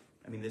Israel.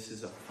 This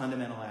is a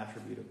fundamental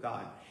attribute of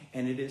God,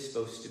 and it is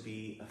supposed to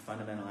be a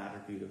fundamental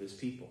attribute of his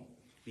people.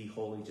 Be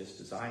holy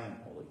just as I am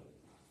holy.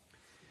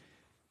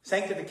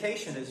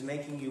 Sanctification is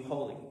making you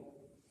holy.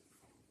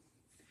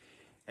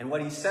 And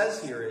what he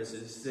says here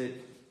is that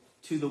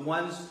to the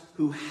ones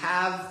who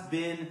have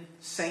been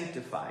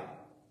sanctified,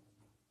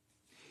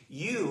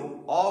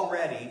 you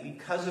already,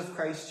 because of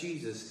Christ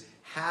Jesus,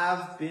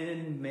 have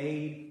been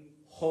made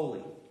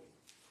holy.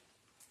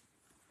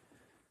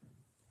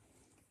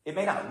 It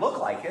may not look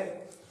like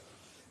it.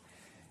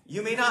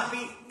 You may not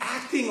be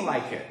acting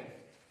like it.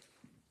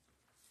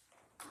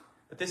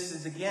 But this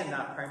is, again,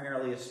 not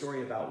primarily a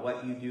story about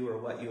what you do or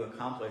what you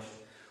accomplish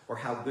or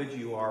how good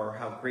you are or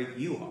how great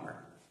you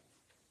are.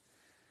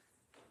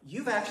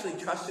 You've actually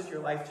trusted your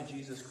life to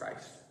Jesus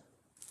Christ.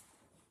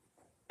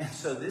 And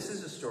so this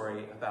is a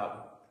story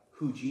about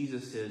who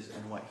Jesus is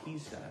and what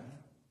he's done.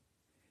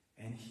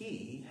 And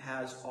he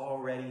has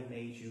already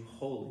made you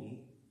holy,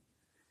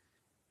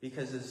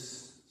 because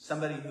as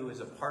somebody who is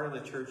a part of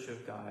the church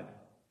of God,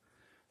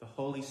 the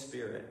Holy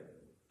Spirit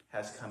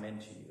has come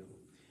into you.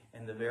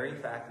 And the very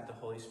fact that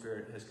the Holy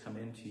Spirit has come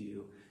into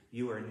you,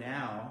 you are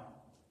now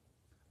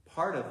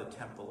part of the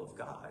temple of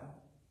God,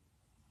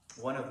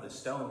 one of the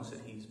stones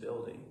that he's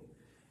building.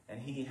 And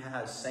he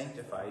has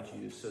sanctified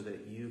you so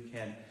that you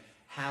can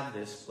have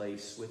this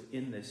place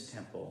within this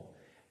temple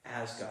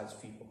as God's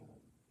people.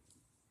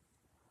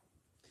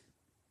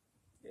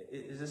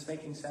 Is this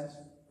making sense?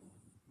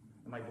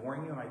 Am I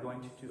boring you? Am I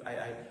going to?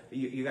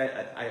 You guys,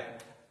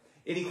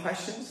 any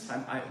questions?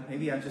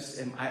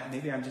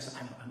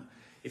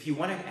 If you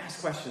want to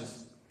ask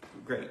questions,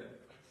 great.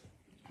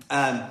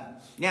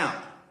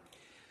 Now,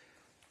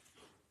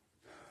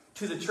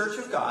 to the church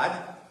of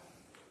God,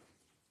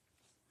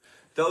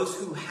 those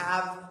who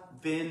have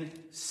been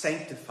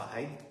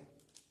sanctified,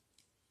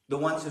 the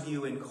ones of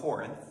you in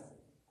Corinth,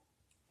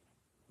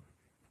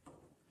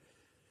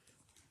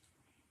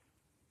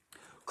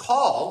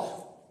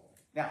 called.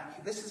 Now,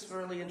 this is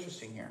really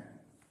interesting here.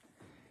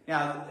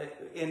 Now,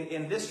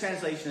 in this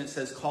translation, it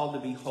says called to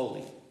be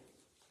holy.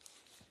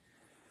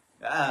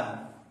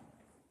 I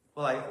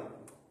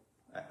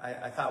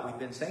thought we'd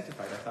been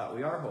sanctified. I thought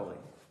we are holy.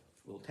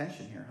 A little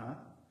tension here, huh?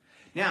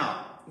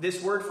 Now,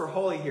 this word for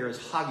holy here is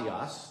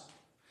hagios,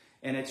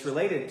 and it's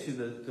related to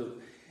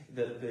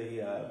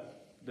the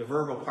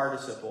verbal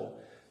participle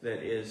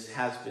that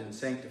has been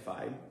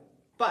sanctified.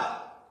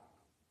 But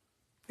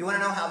you want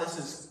to know how this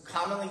is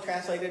commonly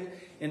translated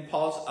in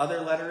Paul's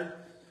other letter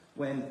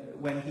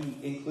when he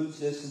includes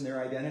this in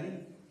their identity?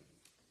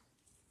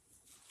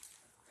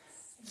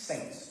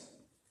 Saints.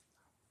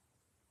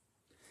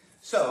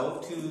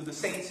 So, to the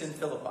saints in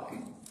Philippi.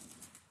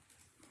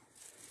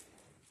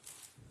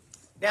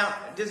 Now,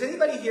 does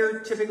anybody here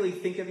typically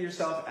think of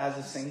yourself as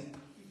a saint?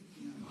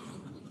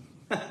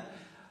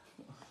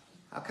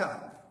 How come?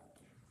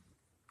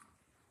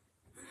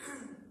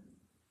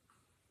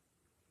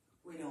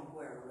 We don't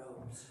wear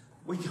robes.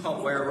 We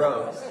don't wear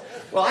robes.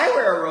 Well, I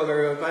wear a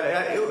robe, but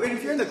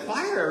if you're in the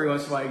choir every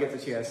once in a while, you get the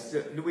chance.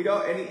 Do we know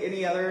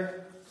any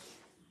other?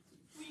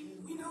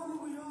 We know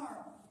who we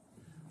are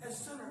as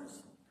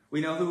sinners.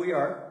 We know who we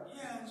are.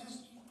 Yeah,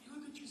 just you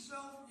look at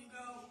yourself and you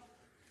go,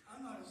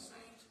 I'm not a saint.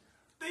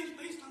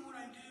 Based on what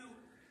I do,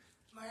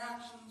 my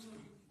actions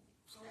and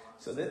so on.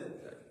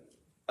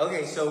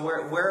 So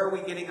where are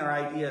we getting our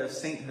idea of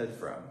sainthood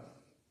from?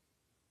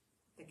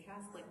 The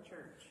Catholic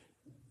Church.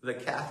 The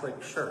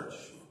Catholic Church.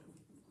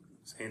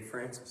 St.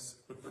 Francis.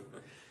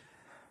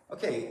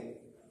 Okay,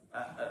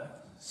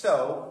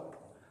 so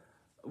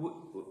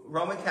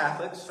Roman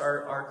Catholics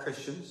are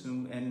Christians,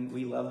 and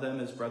we love them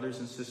as brothers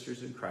and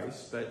sisters in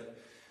Christ, but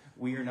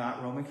we are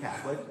not Roman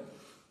Catholic.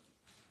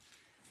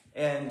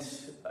 And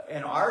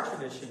our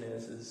tradition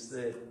is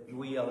that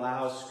we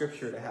allow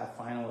Scripture to have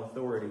final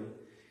authority,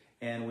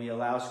 and we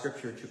allow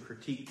Scripture to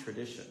critique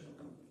tradition.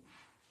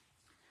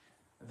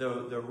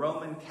 The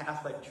Roman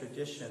Catholic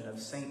tradition of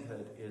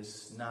sainthood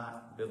is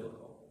not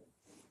biblical.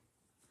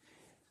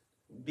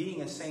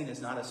 Being a saint is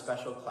not a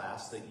special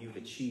class that you've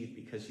achieved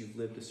because you've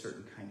lived a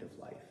certain kind of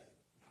life.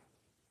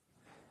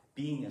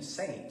 Being a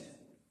saint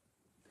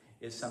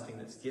is something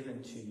that's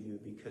given to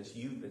you because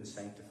you've been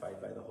sanctified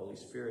by the Holy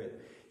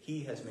Spirit.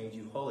 He has made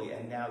you holy,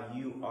 and now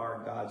you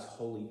are God's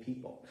holy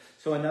people.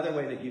 So another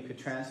way that you could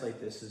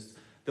translate this is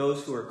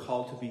those who are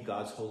called to be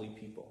God's holy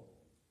people,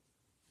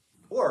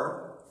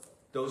 or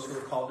those who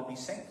are called to be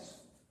saints.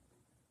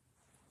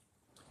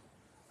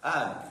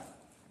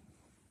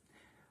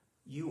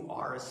 You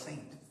are a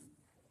saint.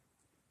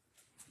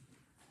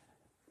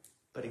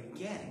 But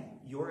again,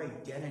 your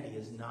identity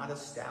is not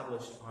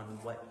established on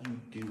what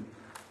you do.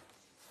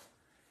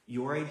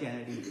 Your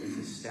identity is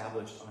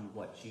established on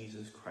what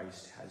Jesus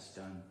Christ has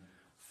done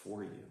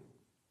for you.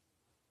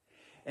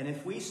 And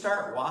if we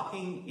start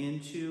walking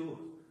into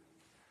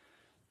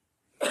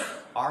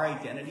our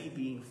identity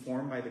being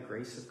formed by the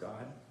grace of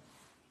God,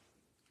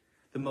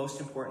 the most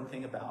important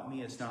thing about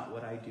me is not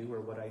what I do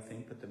or what I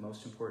think, but the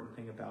most important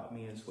thing about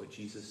me is what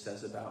Jesus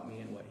says about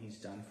me and what he's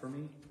done for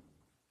me.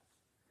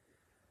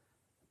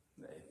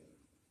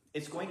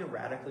 It's going to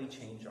radically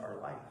change our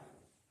life.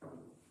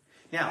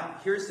 Now,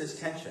 here's this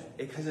tension,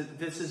 because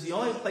this is the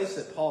only place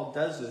that Paul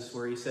does this,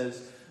 where he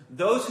says,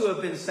 those who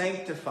have been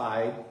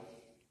sanctified,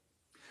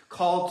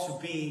 called to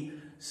be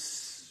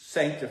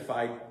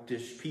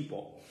sanctified-ish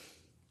people.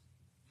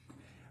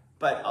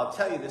 But I'll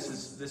tell you, this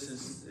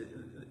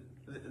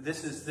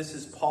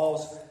is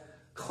Paul's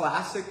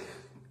classic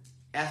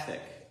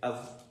ethic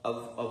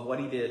of what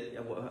he did,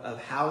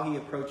 of how he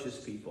approaches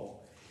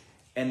people.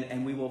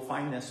 And we will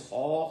find this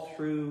all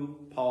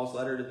through Paul's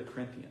letter to the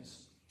Corinthians.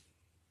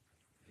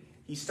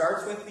 He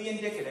starts with the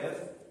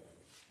indicative.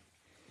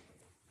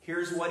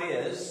 Here's what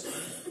is.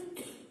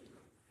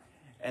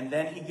 And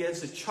then he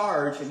gives a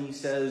charge and he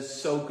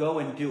says, so go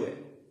and do it.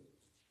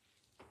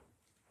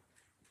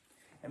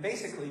 And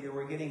basically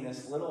we're getting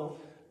this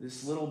little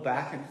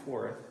back and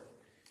forth.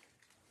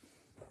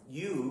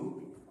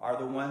 You are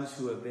the ones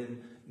who have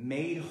been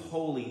made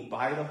holy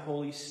by the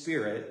Holy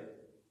Spirit.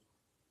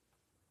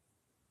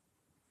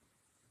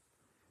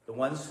 The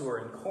ones who are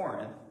in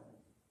Corinth.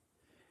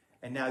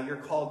 And now you're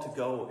called to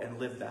go and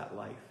live that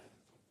life.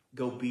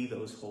 Go be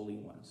those holy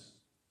ones.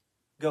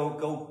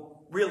 Go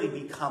really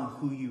become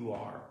who you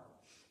are.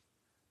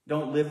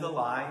 Don't live the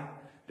lie.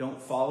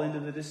 Don't fall into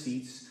the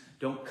deceits.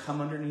 Don't come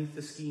underneath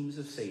the schemes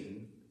of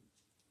Satan.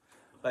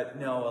 But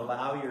no,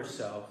 allow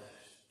yourself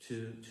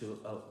to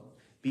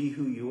be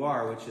who you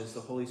are, which is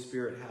the Holy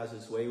Spirit has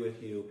his way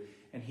with you,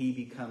 and he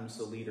becomes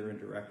the leader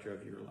and director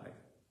of your life.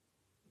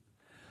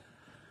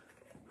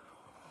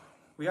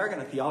 We are going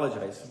to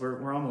theologize.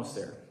 We're almost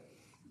there.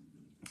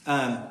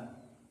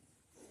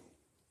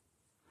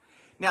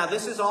 Now,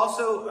 this is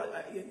also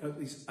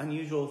these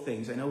unusual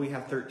things. I know we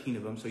have 13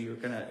 of them, so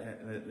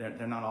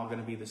they're not all going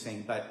to be the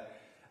same. But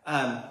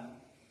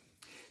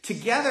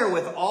together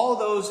with all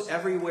those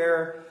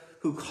everywhere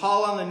who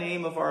call on the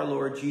name of our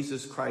Lord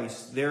Jesus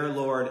Christ, their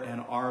Lord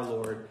and our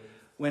Lord,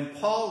 when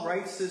Paul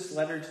writes this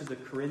letter to the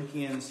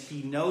Corinthians,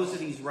 he knows that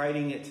he's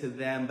writing it to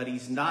them, but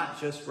he's not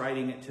just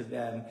writing it to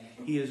them.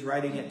 He is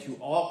writing it to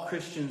all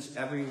Christians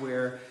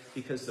everywhere,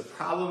 because the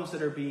problems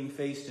that are being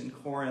faced in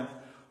Corinth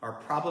are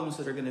problems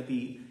that are going to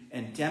be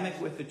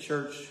endemic with the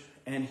church,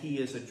 and he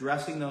is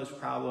addressing those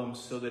problems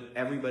so that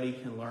everybody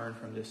can learn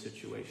from this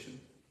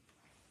situation.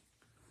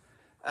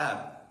 And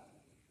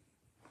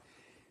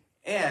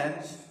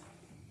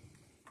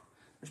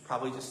there's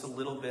probably just a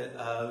little bit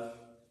of,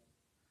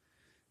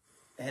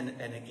 and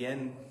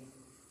again,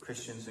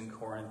 Christians in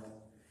Corinth,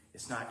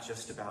 it's not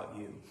just about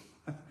you.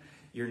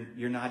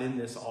 You're not in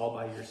this all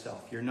by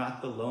yourself. You're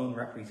not the lone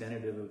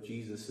representative of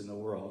Jesus in the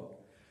world.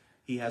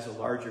 He has a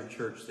larger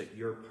church that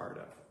you're part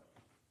of.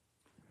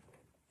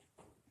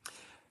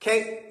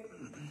 Okay,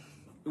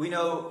 we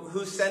know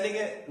who's sending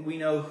it. We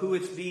know who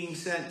it's being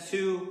sent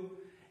to.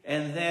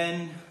 And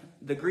then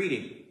the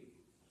greeting.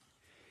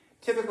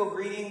 Typical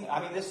greeting,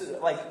 I mean, this is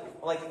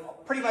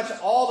like pretty much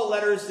all the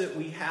letters that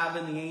we have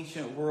in the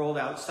ancient world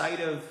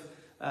outside of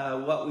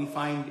what we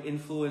find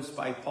influenced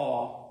by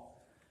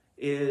Paul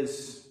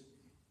is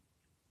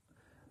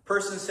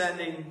person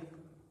sending,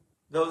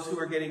 those who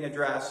are getting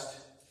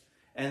addressed,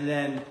 and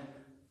then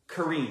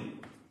Kareem,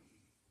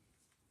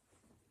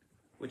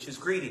 which is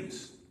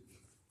greetings.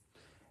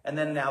 And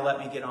then now let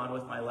me get on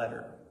with my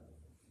letter.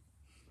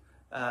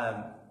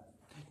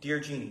 Dear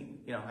Jeannie,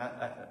 you know,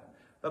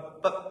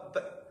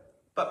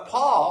 but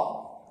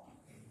Paul,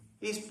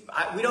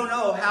 we don't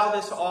know how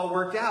this all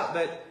worked out,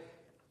 but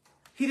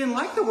he didn't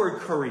like the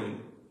word Kareem.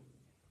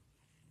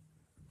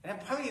 And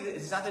probably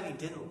it's not that he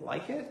didn't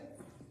like it,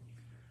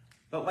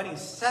 but when he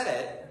said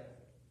it,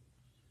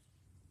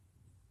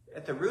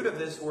 at the root of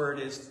this word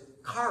is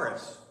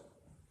charis,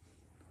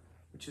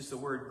 which is the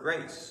word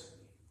grace.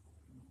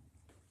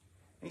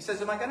 And he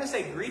says, am I going to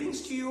say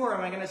greetings to you or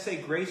am I going to say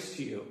grace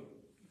to you?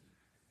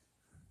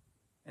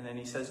 And then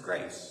he says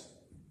grace,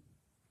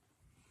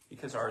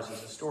 because ours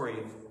is a story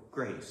of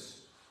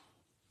grace.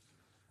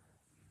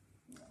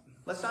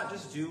 Let's not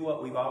just do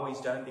what we've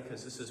always done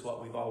because this is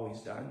what we've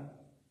always done.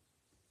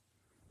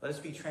 Let us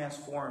be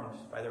transformed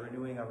by the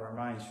renewing of our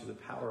minds through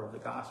the power of the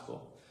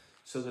gospel,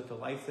 so that the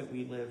life that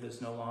we live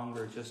is no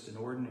longer just an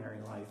ordinary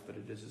life, but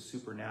it is a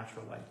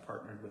supernatural life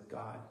partnered with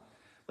God.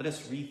 Let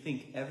us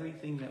rethink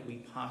everything that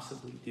we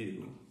possibly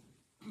do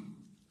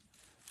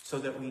so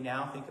that we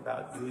now think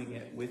about doing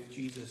it with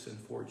Jesus and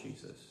for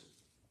Jesus.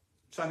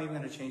 So I'm even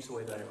going to change the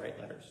way that I write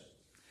letters.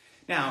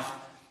 Now,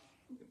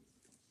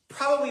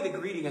 probably the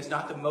greeting is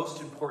not the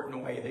most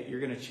important way that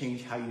you're going to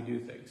change how you do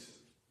things.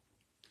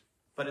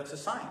 But it's a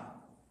sign.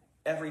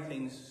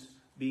 Everything's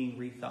being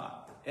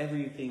rethought.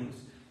 Everything's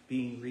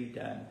being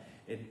redone.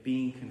 It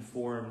being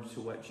conformed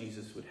to what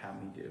Jesus would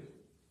have me do.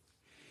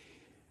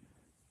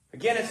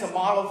 Again, it's a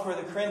model for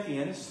the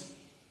Corinthians.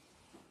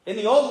 In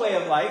the old way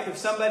of life, if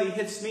somebody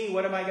hits me,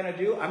 what am I going to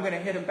do? I'm going to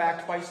hit him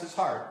back twice as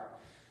hard.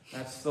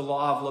 That's the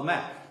law of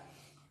Lamech.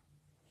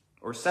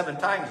 Or 7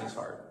 times as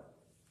hard.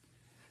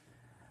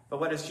 But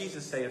what does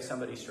Jesus say if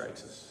somebody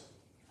strikes us?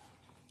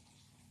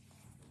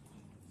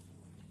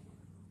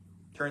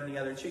 Turn the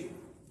other cheek.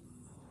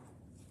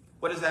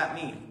 What does that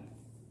mean?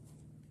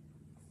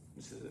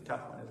 This is a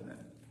tough one, isn't it?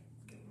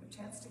 Give you a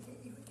chance to hit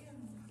you again.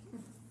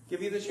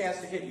 Give you the chance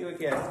to hit you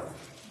again.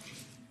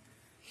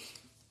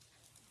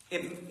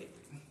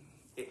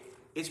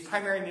 Its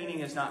primary meaning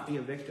is not be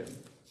a victim.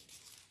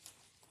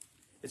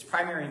 Its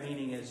primary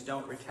meaning is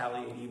don't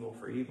retaliate evil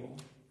for evil.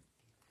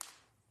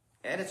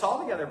 And it's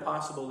altogether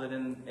possible that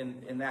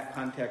in that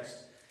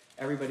context,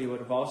 everybody would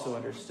have also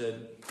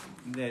understood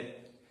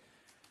that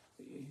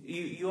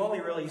you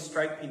only really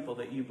strike people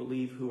that you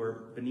believe who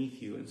are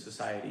beneath you in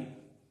society,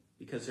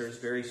 because there's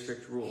very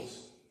strict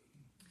rules.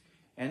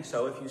 And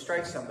so if you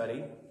strike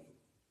somebody,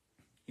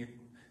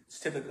 it's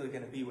typically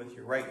going to be with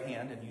your right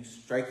hand, and you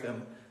strike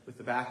them with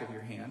the back of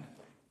your hand.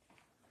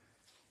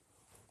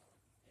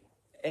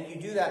 And you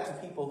do that to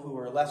people who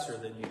are lesser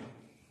than you.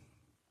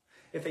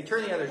 If they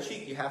turn the other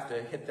cheek, you have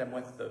to hit them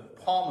with the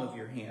palm of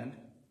your hand.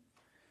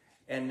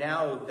 And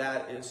now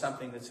that is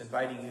something that's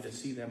inviting you to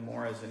see them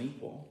more as an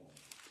equal.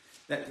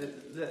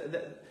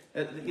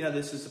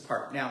 This is the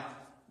part. Now,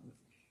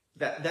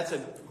 that's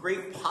a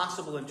great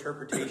possible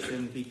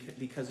interpretation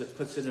because it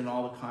puts it in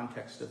all the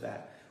context of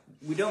that.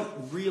 We don't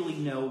really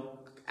know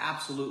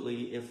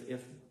absolutely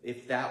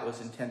if that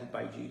was intended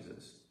by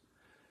Jesus.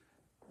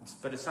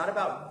 But it's not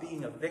about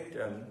being a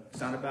victim.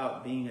 It's not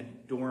about being a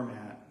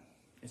doormat.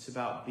 It's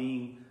about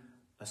being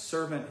a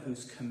servant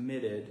who's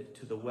committed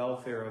to the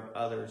welfare of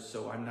others,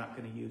 so I'm not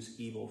going to use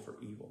evil for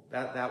evil.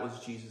 That was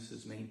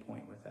Jesus' main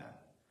point with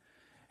that.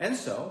 And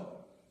so,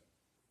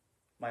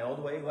 my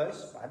old way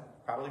was, I'd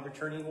probably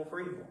return evil for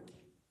evil.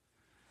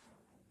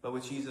 But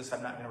with Jesus,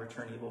 I'm not going to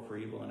return evil for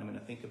evil, and I'm going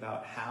to think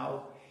about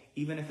how,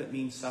 even if it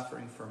means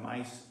suffering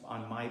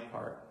on my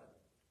part,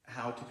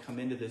 how to come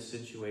into this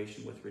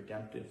situation with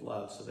redemptive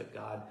love so that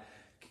God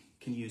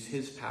can use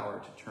his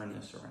power to turn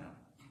this around.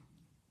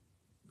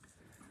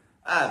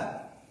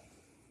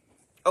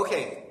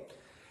 Okay,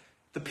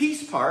 the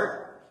peace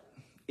part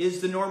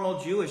is the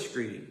normal Jewish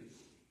greeting.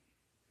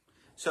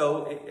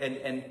 So,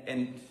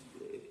 and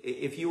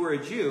if you were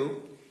a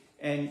Jew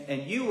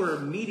and you were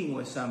meeting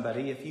with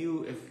somebody, if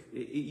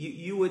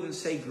you wouldn't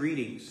say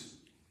greetings,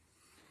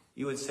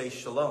 you would say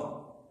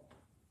shalom.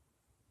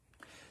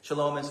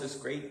 Shalom is this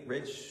great,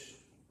 rich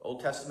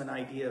Old Testament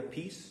idea of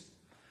peace.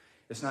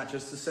 It's not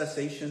just the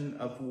cessation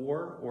of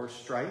war or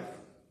strife.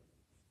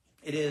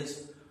 It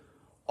is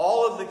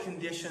all of the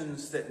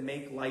conditions that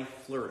make life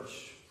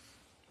flourish.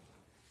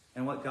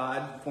 And what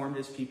God formed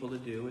his people to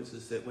do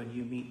is that when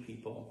you meet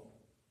people,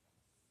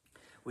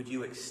 would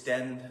you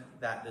extend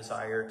that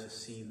desire to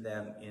see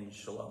them in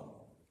shalom?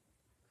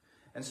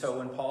 And so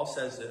when Paul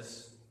says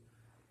this,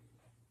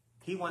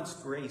 he wants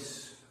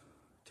grace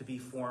to be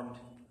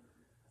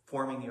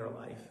forming your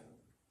life.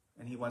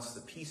 And he wants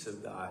the peace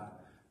of God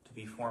to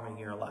be forming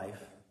your life.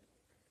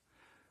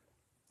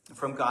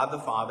 From God the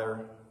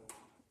Father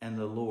and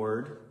the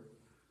Lord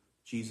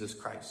Jesus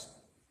Christ.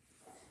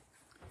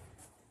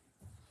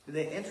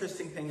 The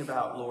interesting thing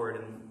about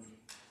Lord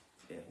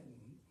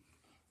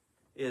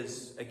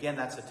is, again,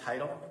 that's a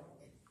title.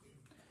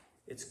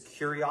 It's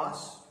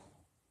Kyrios.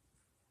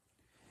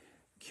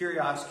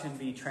 Kyrios can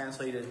be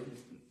translated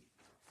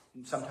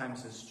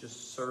sometimes as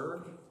just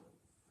serve.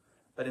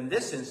 But in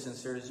this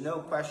instance, there is no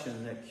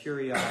question that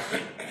Kyrios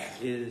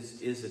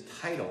is a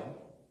title.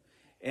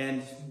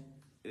 And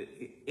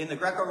in the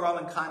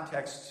Greco-Roman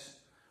context,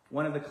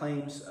 one of the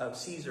claims of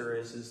Caesar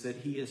is that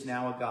he is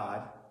now a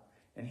god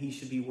and he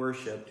should be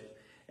worshipped.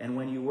 And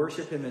when you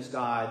worship him as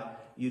God,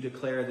 you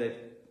declare that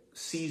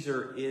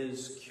Caesar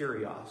is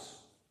Kyrios.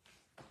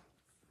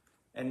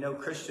 And no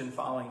Christian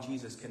following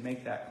Jesus can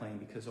make that claim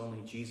because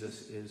only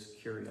Jesus is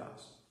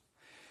Kyrios.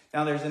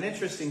 Now, there's an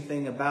interesting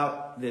thing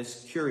about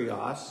this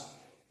Kyrios,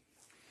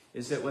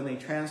 is that when they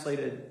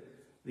translated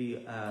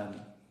the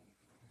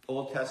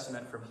Old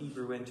Testament from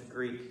Hebrew into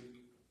Greek,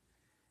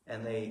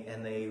 and they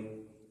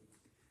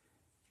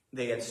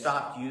had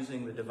stopped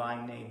using the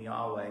divine name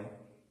Yahweh,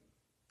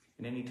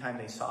 and anytime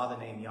they saw the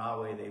name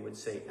Yahweh, they would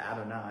say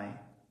Adonai,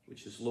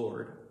 which is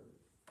Lord.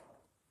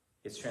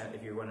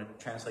 If you want to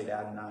translate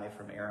Adonai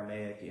from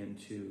Aramaic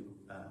into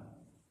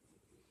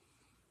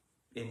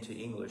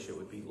English, it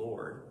would be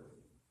Lord.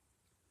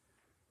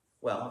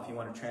 Well, if you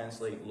want to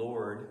translate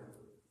Lord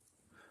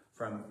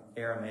from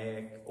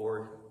Aramaic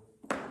or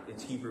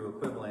its Hebrew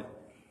equivalent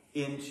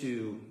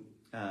into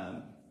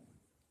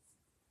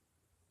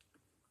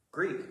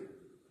Greek,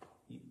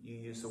 you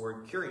use the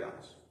word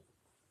Kyrios.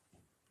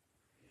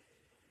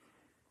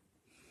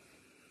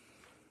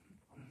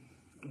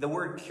 The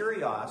word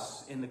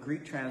Kyrios in the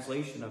Greek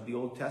translation of the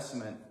Old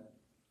Testament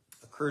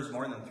occurs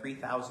more than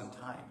 3,000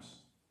 times.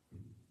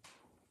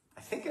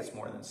 I think it's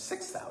more than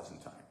 6,000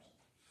 times.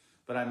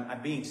 But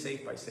I'm being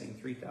safe by saying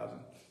 3,000.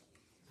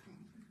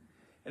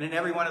 And in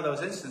every one of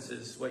those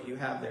instances, what you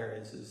have there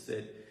is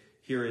that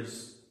here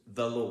is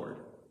the Lord,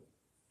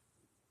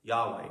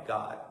 Yahweh,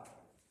 God.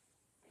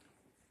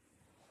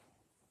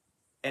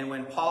 And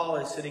when Paul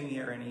is sitting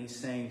here and he's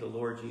saying the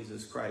Lord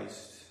Jesus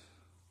Christ,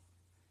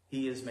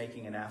 he is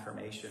making an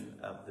affirmation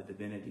of the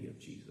divinity of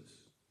Jesus.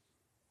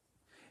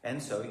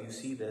 And so you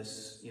see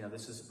this,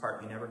 this is the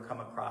part you never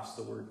come across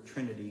the word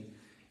Trinity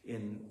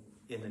in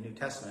the New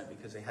Testament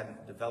because they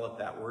hadn't developed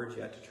that word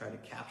yet to try to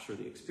capture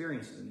the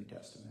experience of the New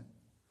Testament.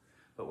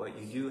 But what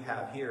you do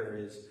have here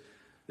is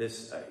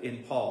this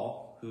in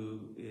Paul,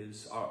 who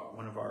is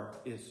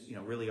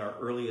really our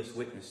earliest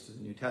witness to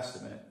the New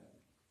Testament,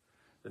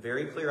 the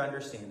very clear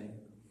understanding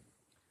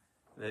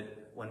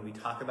that when we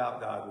talk about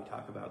God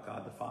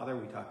the Father,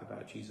 we talk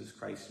about Jesus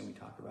Christ, and we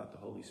talk about the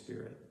Holy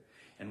Spirit.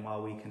 And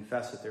while we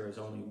confess that there is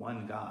only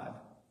one God,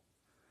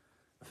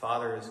 the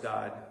Father is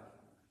God,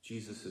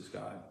 Jesus is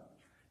God,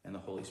 and the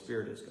Holy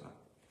Spirit is God.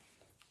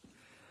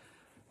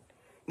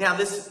 Now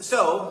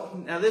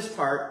this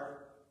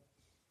part,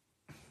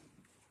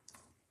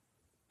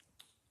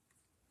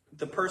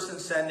 the person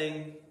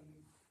sending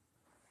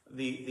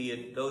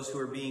those who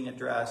are being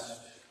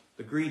addressed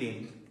the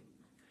greeting,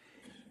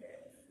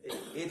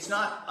 it's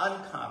not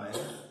uncommon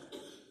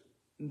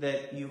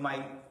that you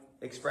might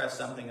express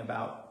something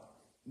about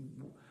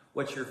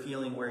what you're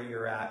feeling, where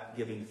you're at,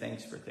 giving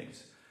thanks for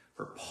things.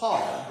 For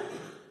Paul,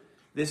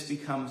 this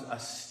becomes a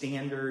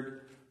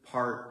standard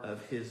part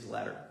of his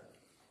letter.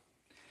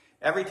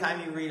 Every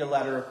time you read a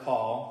letter of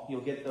Paul,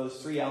 you'll get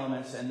those three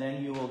elements, and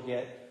then you will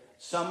get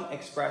some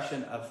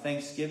expression of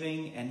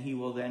thanksgiving, and he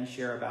will then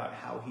share about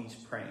how he's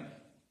praying.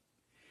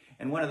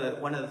 And one of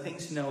the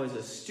things to know as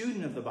a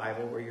student of the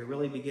Bible, where you're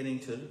really beginning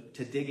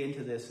to dig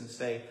into this and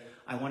say,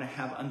 I want to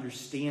have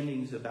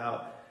understandings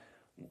about,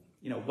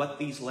 what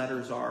these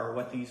letters are,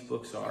 what these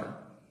books are.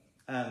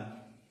 I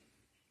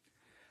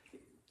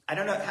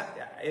don't know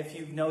if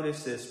you've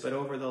noticed this, but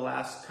over the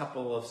last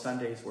couple of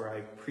Sundays where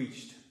I've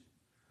preached,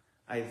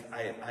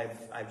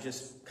 I've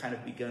just kind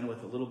of begun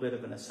with a little bit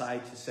of an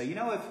aside to say,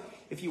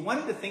 if you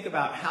wanted to think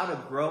about how to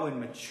grow in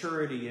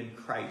maturity in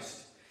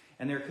Christ,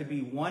 and there could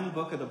be one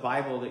book of the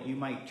Bible that you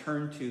might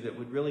turn to that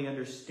would really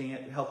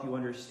help you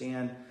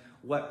understand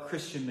what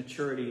Christian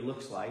maturity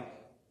looks like,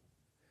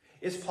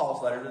 is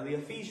Paul's letter to the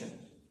Ephesians.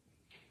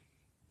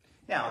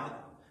 Now,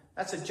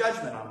 that's a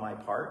judgment on my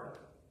part.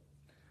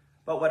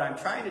 But what I'm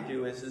trying to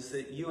do is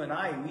that you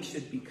and we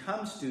should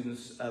become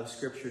students of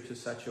Scripture to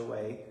such a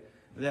way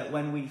that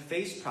when we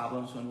face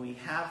problems, when we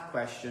have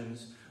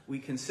questions, we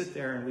can sit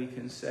there and we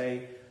can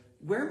say,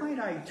 where might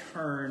I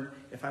turn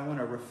if I want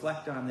to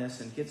reflect on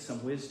this and get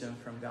some wisdom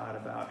from God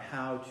about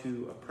how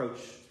to approach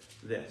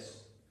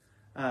this?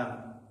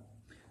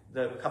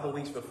 The couple of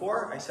weeks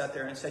before, I sat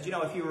there and said,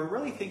 if you were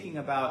really thinking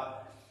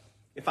about,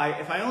 if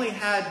I only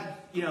had,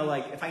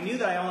 if I knew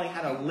that I only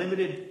had a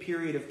limited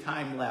period of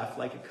time left,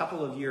 like a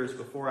couple of years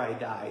before I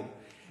died,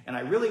 and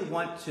I really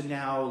want to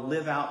now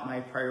live out my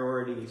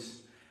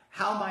priorities,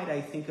 how might I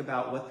think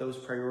about what those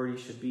priorities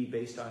should be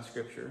based on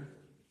Scripture?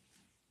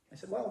 I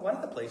said, well, one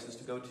of the places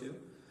to go to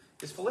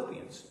is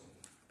Philippians,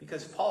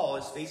 because Paul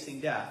is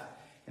facing death,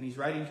 and he's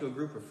writing to a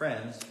group of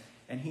friends,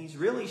 and he's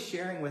really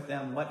sharing with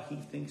them what he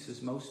thinks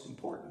is most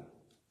important.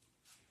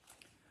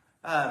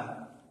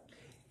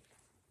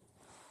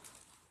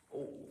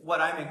 What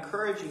I'm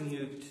encouraging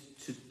you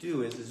to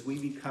do is as we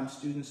become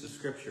students of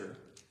Scripture,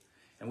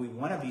 and we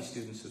want to be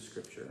students of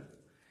Scripture,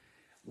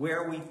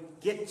 where we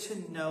get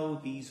to know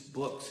these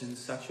books in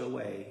such a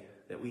way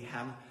that we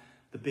have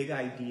the big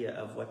idea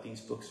of what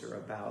these books are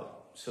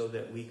about, so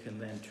that we can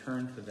then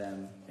turn to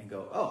them and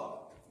go, oh,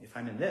 if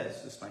I'm in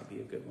this might be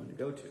a good one to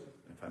go to.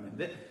 If I'm in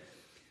this,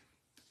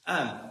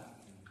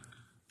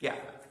 yeah.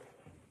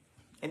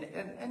 And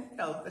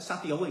that's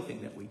not the only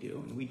thing that we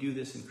do. And we do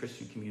this in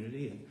Christian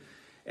community,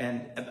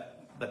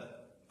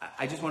 but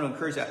I just want to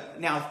encourage that.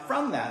 Now,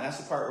 from that's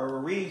the part where we're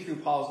reading through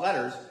Paul's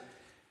letters,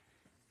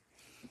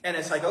 and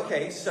it's like,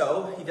 okay,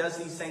 so he does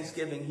these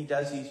Thanksgiving, he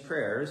does these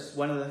prayers.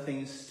 One of the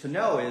things to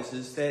know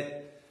is that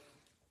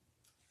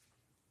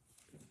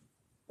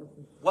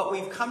what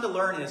we've come to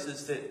learn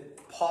is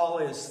that Paul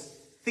is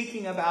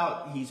thinking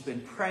about, he's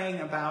been praying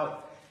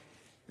about.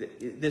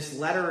 This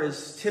letter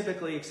is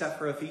typically, except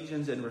for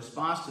Ephesians, in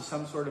response to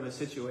some sort of a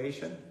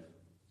situation.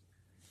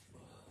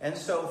 And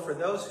so for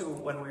those who,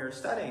 when we are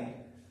studying,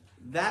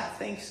 that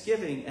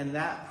Thanksgiving and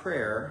that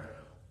prayer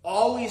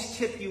always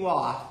tip you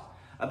off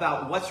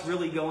about what's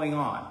really going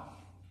on.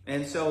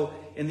 And so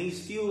in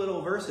these few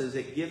little verses,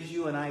 it gives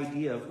you an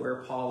idea of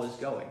where Paul is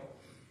going.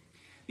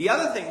 The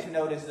other thing to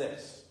note is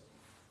this.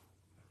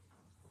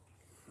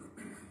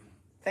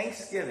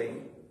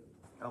 Thanksgiving,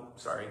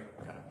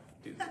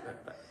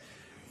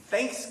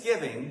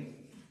 Thanksgiving,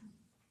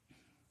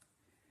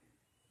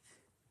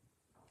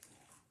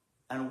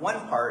 on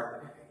one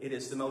part, it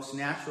is the most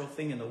natural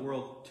thing in the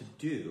world to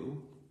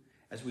do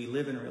as we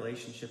live in a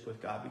relationship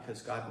with God,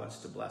 because God wants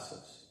to bless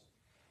us.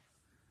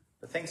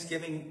 But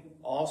Thanksgiving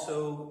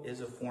also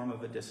is a form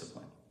of a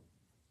discipline.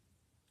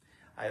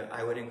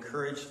 I would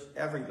encourage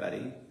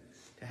everybody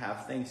to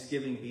have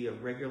Thanksgiving be a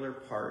regular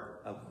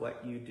part of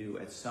what you do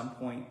at some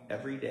point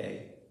every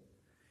day.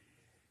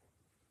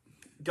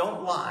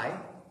 Don't lie.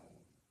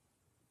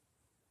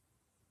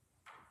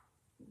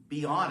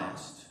 Be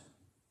honest.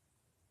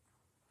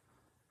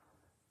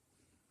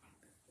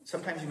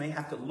 Sometimes you may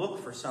have to look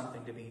for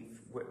something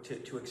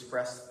to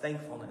express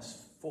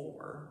thankfulness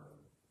for.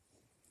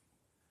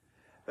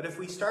 But if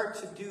we start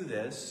to do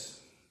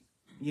this,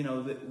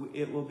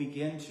 it will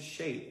begin to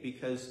shape,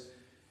 because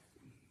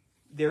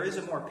there is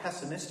a more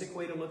pessimistic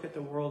way to look at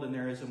the world, and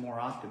there is a more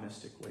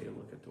optimistic way to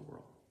look at the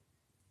world.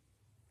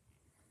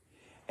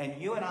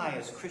 And you and I,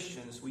 as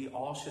Christians, we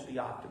all should be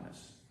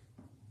optimists.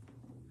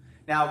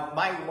 Now,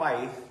 my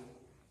wife,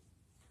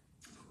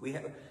 we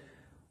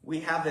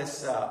have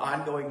this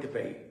ongoing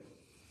debate,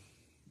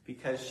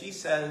 because she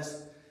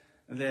says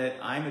that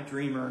I'm a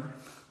dreamer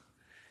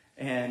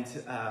and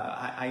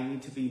I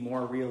need to be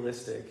more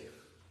realistic,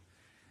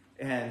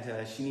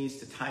 and she needs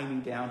to tie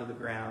me down to the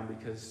ground,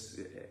 because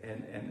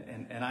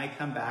and I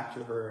come back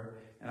to her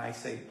and I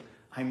say,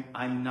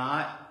 I'm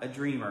not a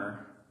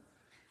dreamer,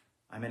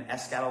 I'm an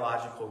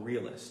eschatological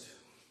realist.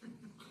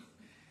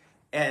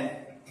 And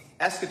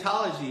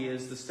eschatology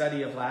is the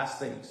study of last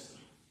things.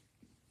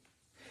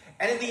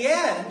 And in the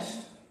end,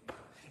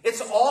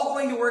 it's all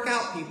going to work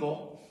out,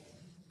 people.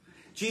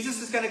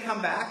 Jesus is going to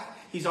come back.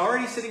 He's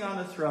already sitting on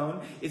the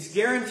throne. It's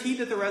guaranteed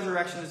that the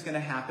resurrection is going to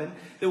happen.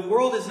 The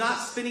world is not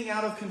spinning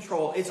out of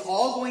control. It's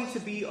all going to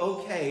be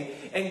okay.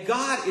 And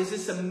God is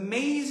this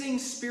amazing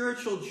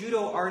spiritual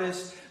judo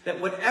artist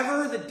that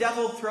whatever the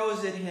devil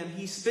throws at him,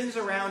 he spins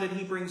around and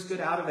he brings good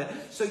out of it.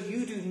 So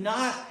you do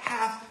not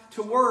have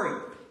to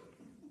worry.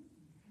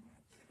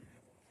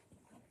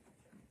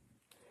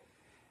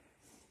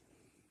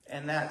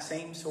 And that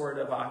same sort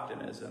of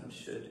optimism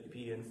should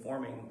be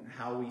informing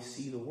how we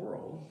see the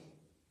world,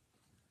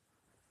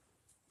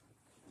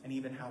 and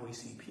even how we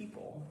see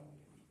people.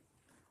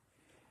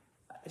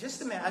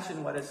 Just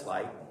imagine what it's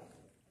like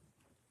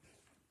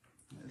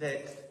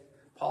that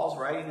Paul's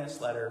writing this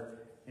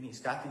letter, and he's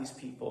got these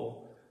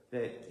people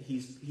that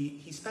he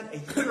spent a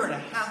year and a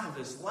half of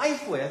his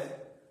life with.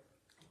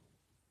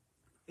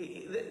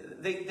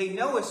 They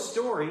know his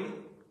story.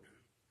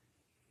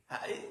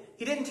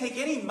 He didn't take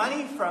any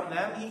money from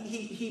them.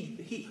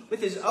 He with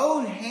his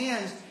own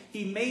hands,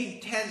 he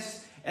made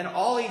tents, and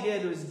all he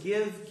did was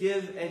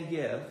give, and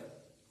give.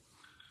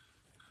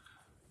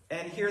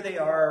 And here they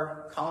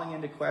are calling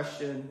into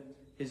question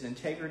his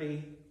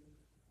integrity,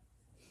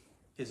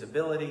 his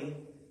ability,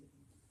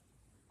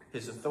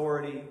 his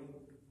authority.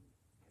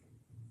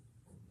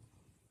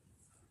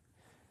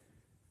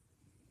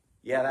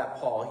 Yeah, that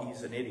Paul,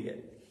 he's an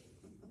idiot.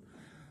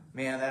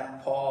 Man,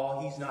 that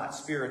Paul, he's not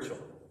spiritual.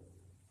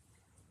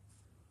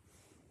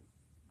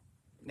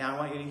 Now I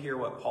want you to hear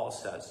what Paul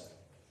says.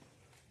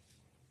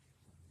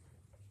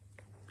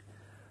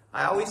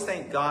 I always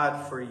thank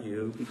God for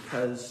you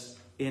because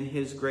in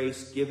his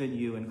grace given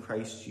you in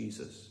Christ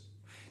Jesus.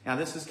 Now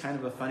this is kind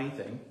of a funny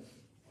thing.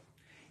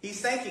 He's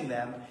thanking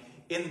them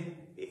and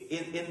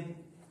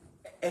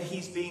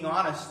he's being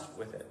honest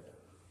with it.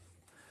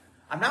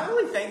 I'm not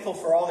really thankful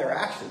for all their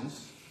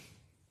actions.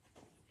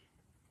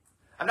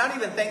 I'm not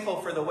even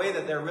thankful for the way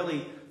that they're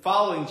really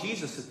following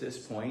Jesus at this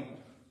point.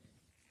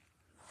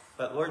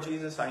 But Lord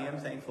Jesus, I am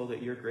thankful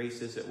that your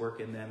grace is at work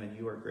in them and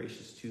you are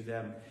gracious to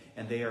them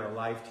and they are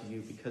alive to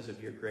you because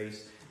of your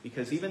grace.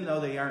 Because even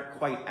though they aren't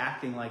quite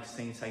acting like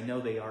saints, I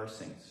know they are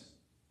saints.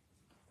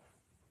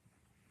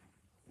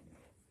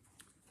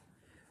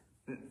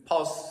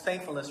 Paul's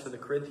thankfulness for the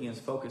Corinthians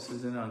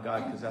focuses in on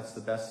God because that's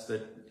the best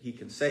that he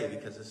can say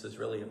because this is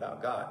really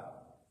about God.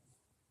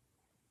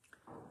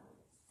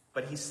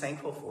 But he's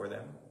thankful for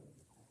them.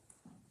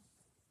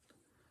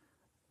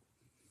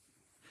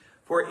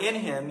 For in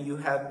him you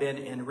have been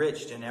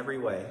enriched in every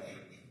way,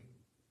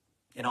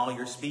 in all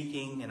your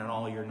speaking and in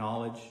all your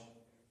knowledge.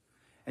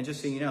 And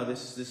just so you know,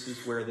 this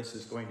is where this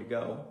is going to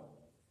go.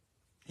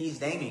 He's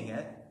naming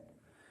it.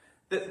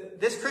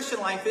 This Christian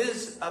life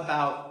is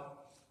about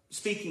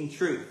speaking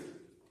truth.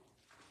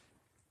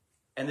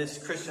 And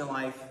this Christian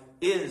life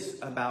is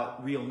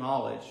about real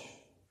knowledge.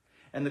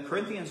 And the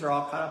Corinthians are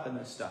all caught up in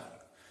this stuff.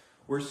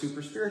 We're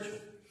super spiritual.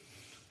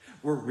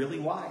 We're really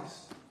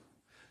wise.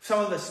 Some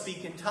of us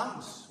speak in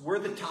tongues. We're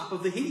the top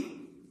of the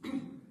heap.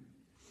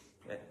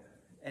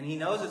 And he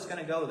knows it's going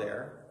to go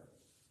there.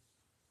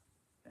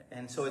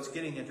 And so it's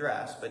getting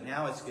addressed. But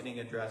now it's getting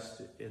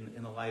addressed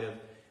in the light of,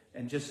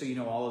 and just so you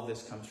know, all of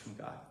this comes from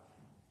God.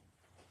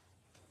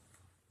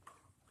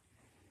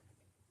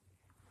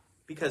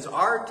 Because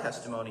our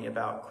testimony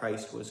about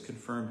Christ was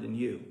confirmed in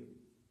you.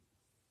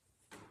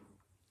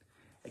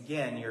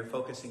 Again, you're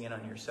focusing in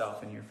on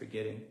yourself and you're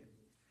forgetting.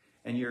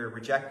 And you're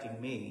rejecting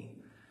me.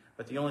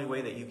 But the only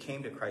way that you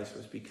came to Christ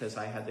was because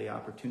I had the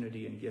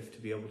opportunity and gift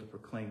to be able to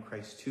proclaim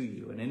Christ to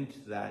you. And into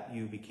that,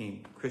 you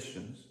became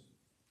Christians.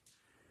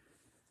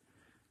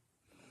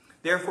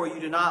 Therefore, you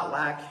do not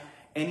lack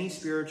any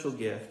spiritual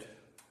gift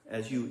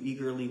as you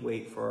eagerly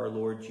wait for our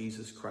Lord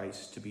Jesus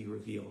Christ to be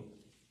revealed.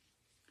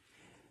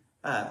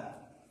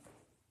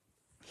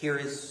 Here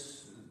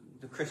is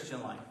the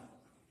Christian life.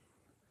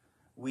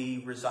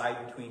 We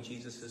reside between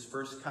Jesus'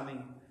 first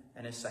coming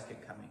and his second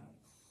coming.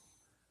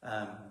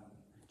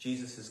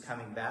 Jesus is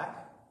coming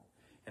back,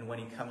 and when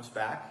he comes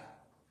back,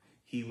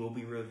 he will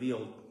be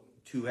revealed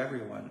to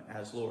everyone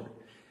as Lord.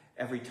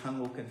 Every tongue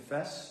will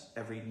confess,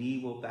 every knee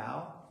will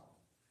bow,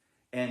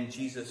 and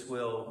Jesus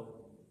will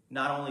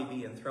not only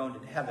be enthroned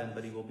in heaven,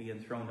 but he will be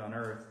enthroned on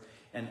earth.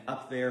 And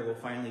up there will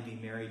finally be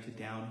married to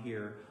down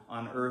here.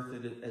 On earth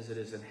as it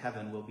is in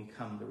heaven will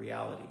become the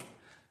reality.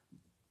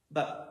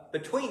 But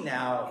between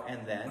now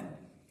and then,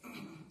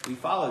 we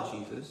follow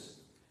Jesus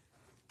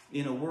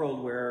in a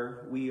world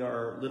where we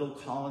are little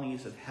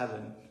colonies of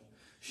heaven,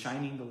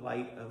 shining the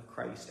light of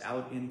Christ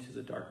out into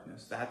the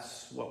darkness.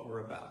 That's what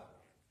we're about.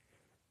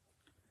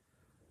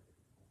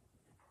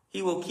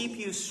 He will keep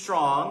you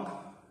strong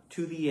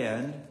to the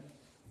end,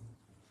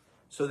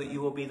 so that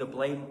you will be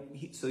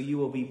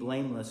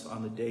blameless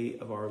on the day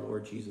of our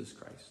Lord Jesus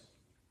Christ.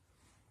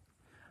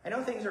 I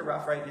know things are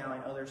rough right now. I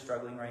know they're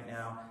struggling right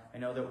now. I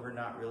know that we're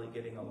not really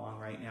getting along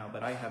right now,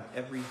 but I have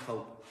every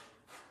hope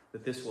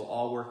that this will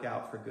all work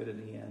out for good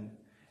in the end.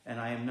 And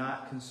I am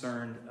not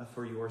concerned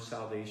for your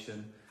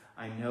salvation.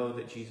 I know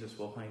that Jesus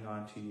will hang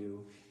on to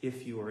you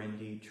if you are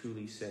indeed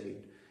truly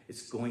saved.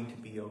 It's going to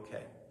be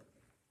okay.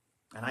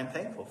 And I'm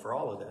thankful for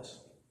all of this.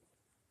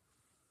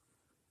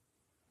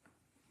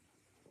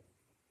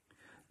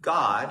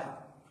 God,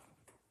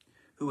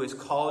 who has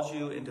called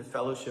you into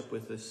fellowship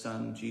with his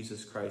Son,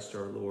 Jesus Christ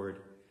our Lord,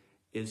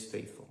 is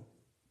faithful.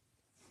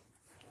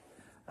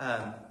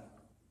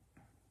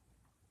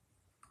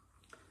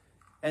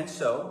 And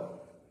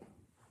so,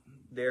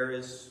 there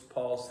is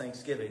Paul's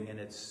thanksgiving, and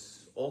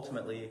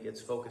ultimately it gets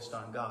focused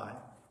on God.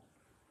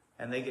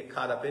 And they get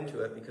caught up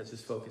into it because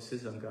his focus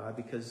is on God,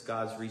 because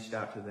God's reached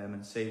out to them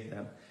and saved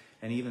them.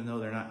 And even though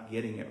they're not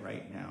getting it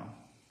right now,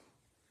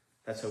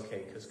 that's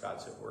okay, because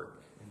God's at work.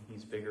 And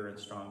he's bigger and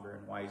stronger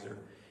and wiser,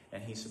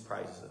 and he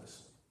surprises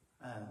us.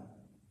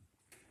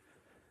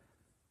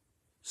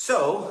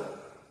 So,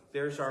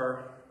 there's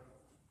our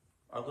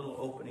little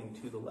opening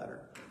to the letter.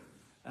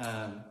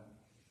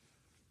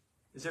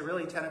 Is it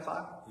really 10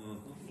 o'clock?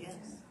 Mm-hmm. Yes.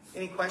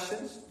 Any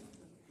questions?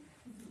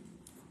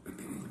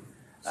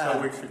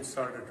 So we should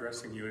start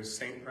addressing you as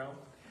Saint Ralph?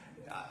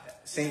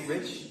 St.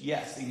 Rich?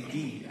 Yes,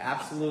 indeed.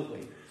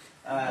 Absolutely.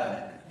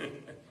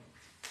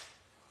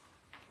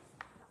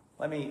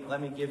 Let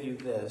me give you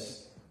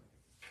this.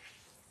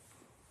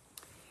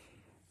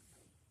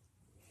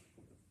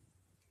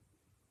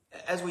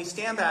 As we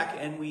stand back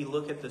and we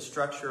look at the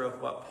structure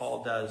of what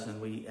Paul does,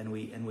 and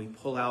we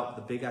pull out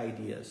the big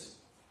ideas,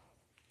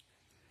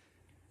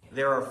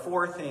 there are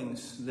 4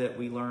 things that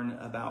we learn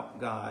about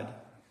God,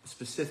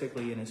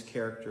 specifically in his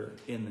character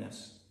in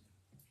this.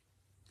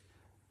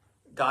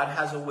 God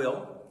has a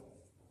will,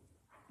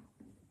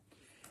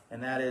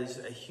 and that is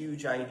a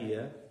huge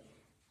idea.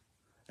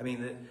 I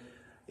mean,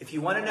 if you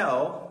want to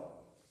know,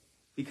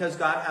 because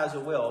God has a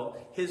will,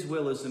 his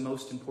will is the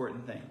most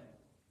important thing.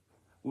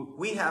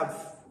 We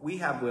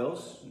have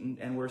wills,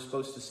 and we're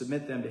supposed to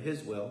submit them to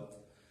his will.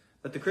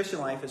 But the Christian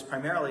life is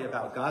primarily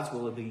about God's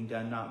will being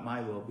done, not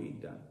my will being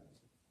done.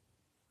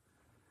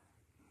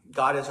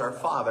 God is our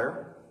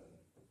Father.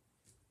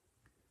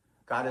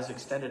 God has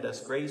extended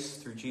us grace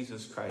through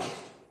Jesus Christ.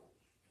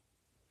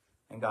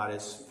 And God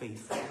is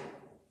faithful.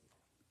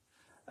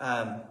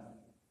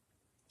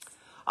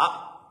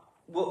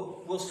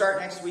 We'll start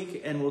next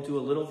week, and we'll do a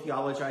little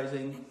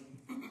theologizing,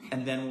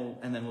 and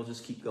then we'll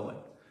just keep going.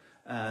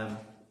 I'm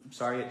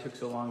sorry it took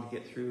so long to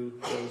get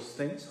through those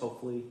things.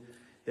 Hopefully,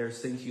 there's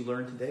things you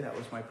learned today. That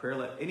was my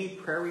prayer. Any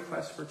prayer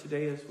requests for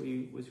today as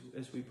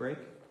we break?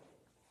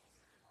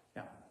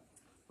 Yeah.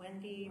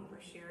 Wendy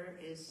Brashear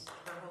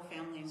her whole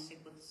family is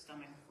sick with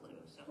stomach flu,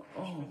 so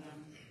prayers for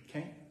them.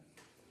 Okay.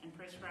 And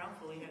praise for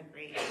Alpha. We had a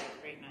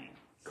great night.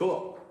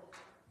 Cool.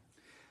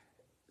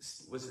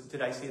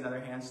 Did I see another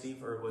hand,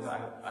 Steve, or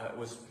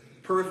was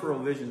peripheral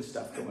vision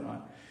stuff going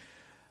on?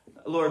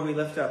 Lord, we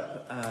lift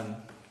up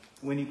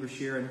Wendy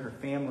Brashear and her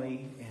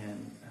family,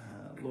 and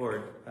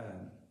Lord,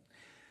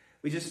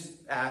 we just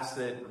ask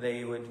that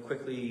they would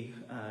quickly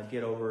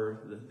get over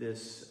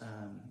this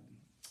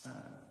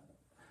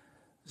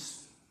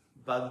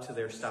bug to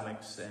their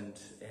stomachs,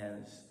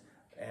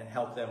 and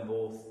help them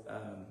both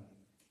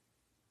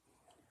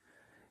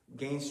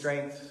gain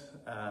strength,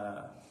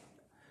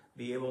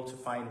 be able to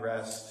find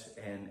rest,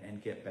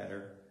 and get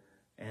better.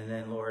 And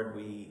then, Lord,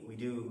 we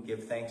do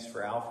give thanks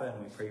for Alpha,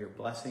 and we pray your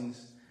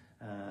blessings.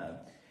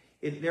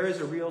 There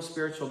is a real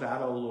spiritual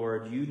battle,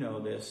 Lord. You know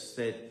this,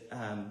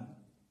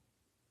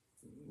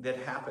 that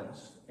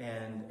happens.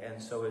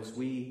 And so as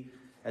we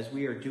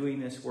are doing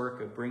this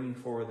work of bringing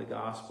forward the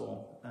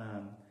gospel,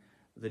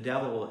 the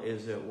devil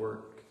is at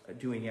work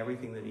doing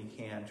everything that he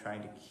can,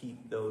 trying to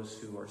keep those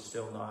who are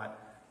still not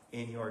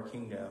in your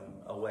kingdom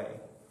away.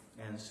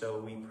 And so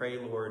we pray,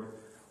 Lord,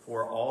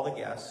 for all the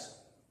guests,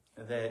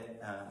 that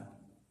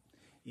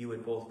you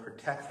would both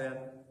protect them.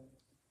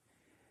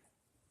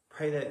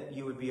 Pray that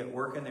you would be at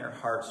work in their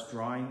hearts,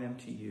 drawing them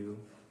to you,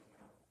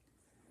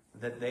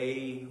 that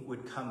they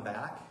would come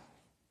back,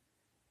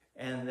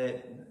 and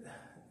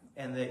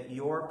that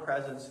your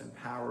presence and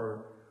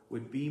power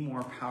would be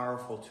more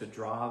powerful to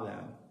draw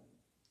them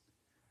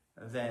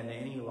than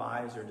any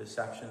lies or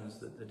deceptions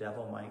that the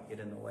devil might get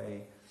in the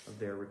way of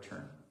their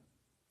return.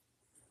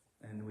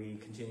 And we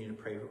continue to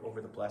pray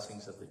over the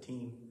blessings of the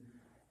team,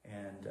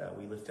 and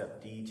we lift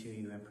up Dee to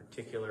you in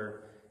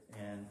particular,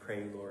 and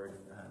pray, Lord,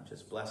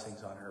 just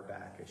blessings on her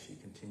back as she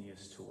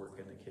continues to work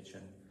in the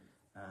kitchen,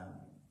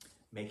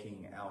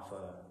 making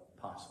Alpha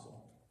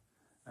possible.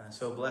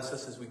 So bless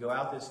us as we go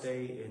out this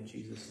day. In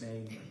Jesus'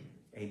 name,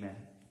 amen.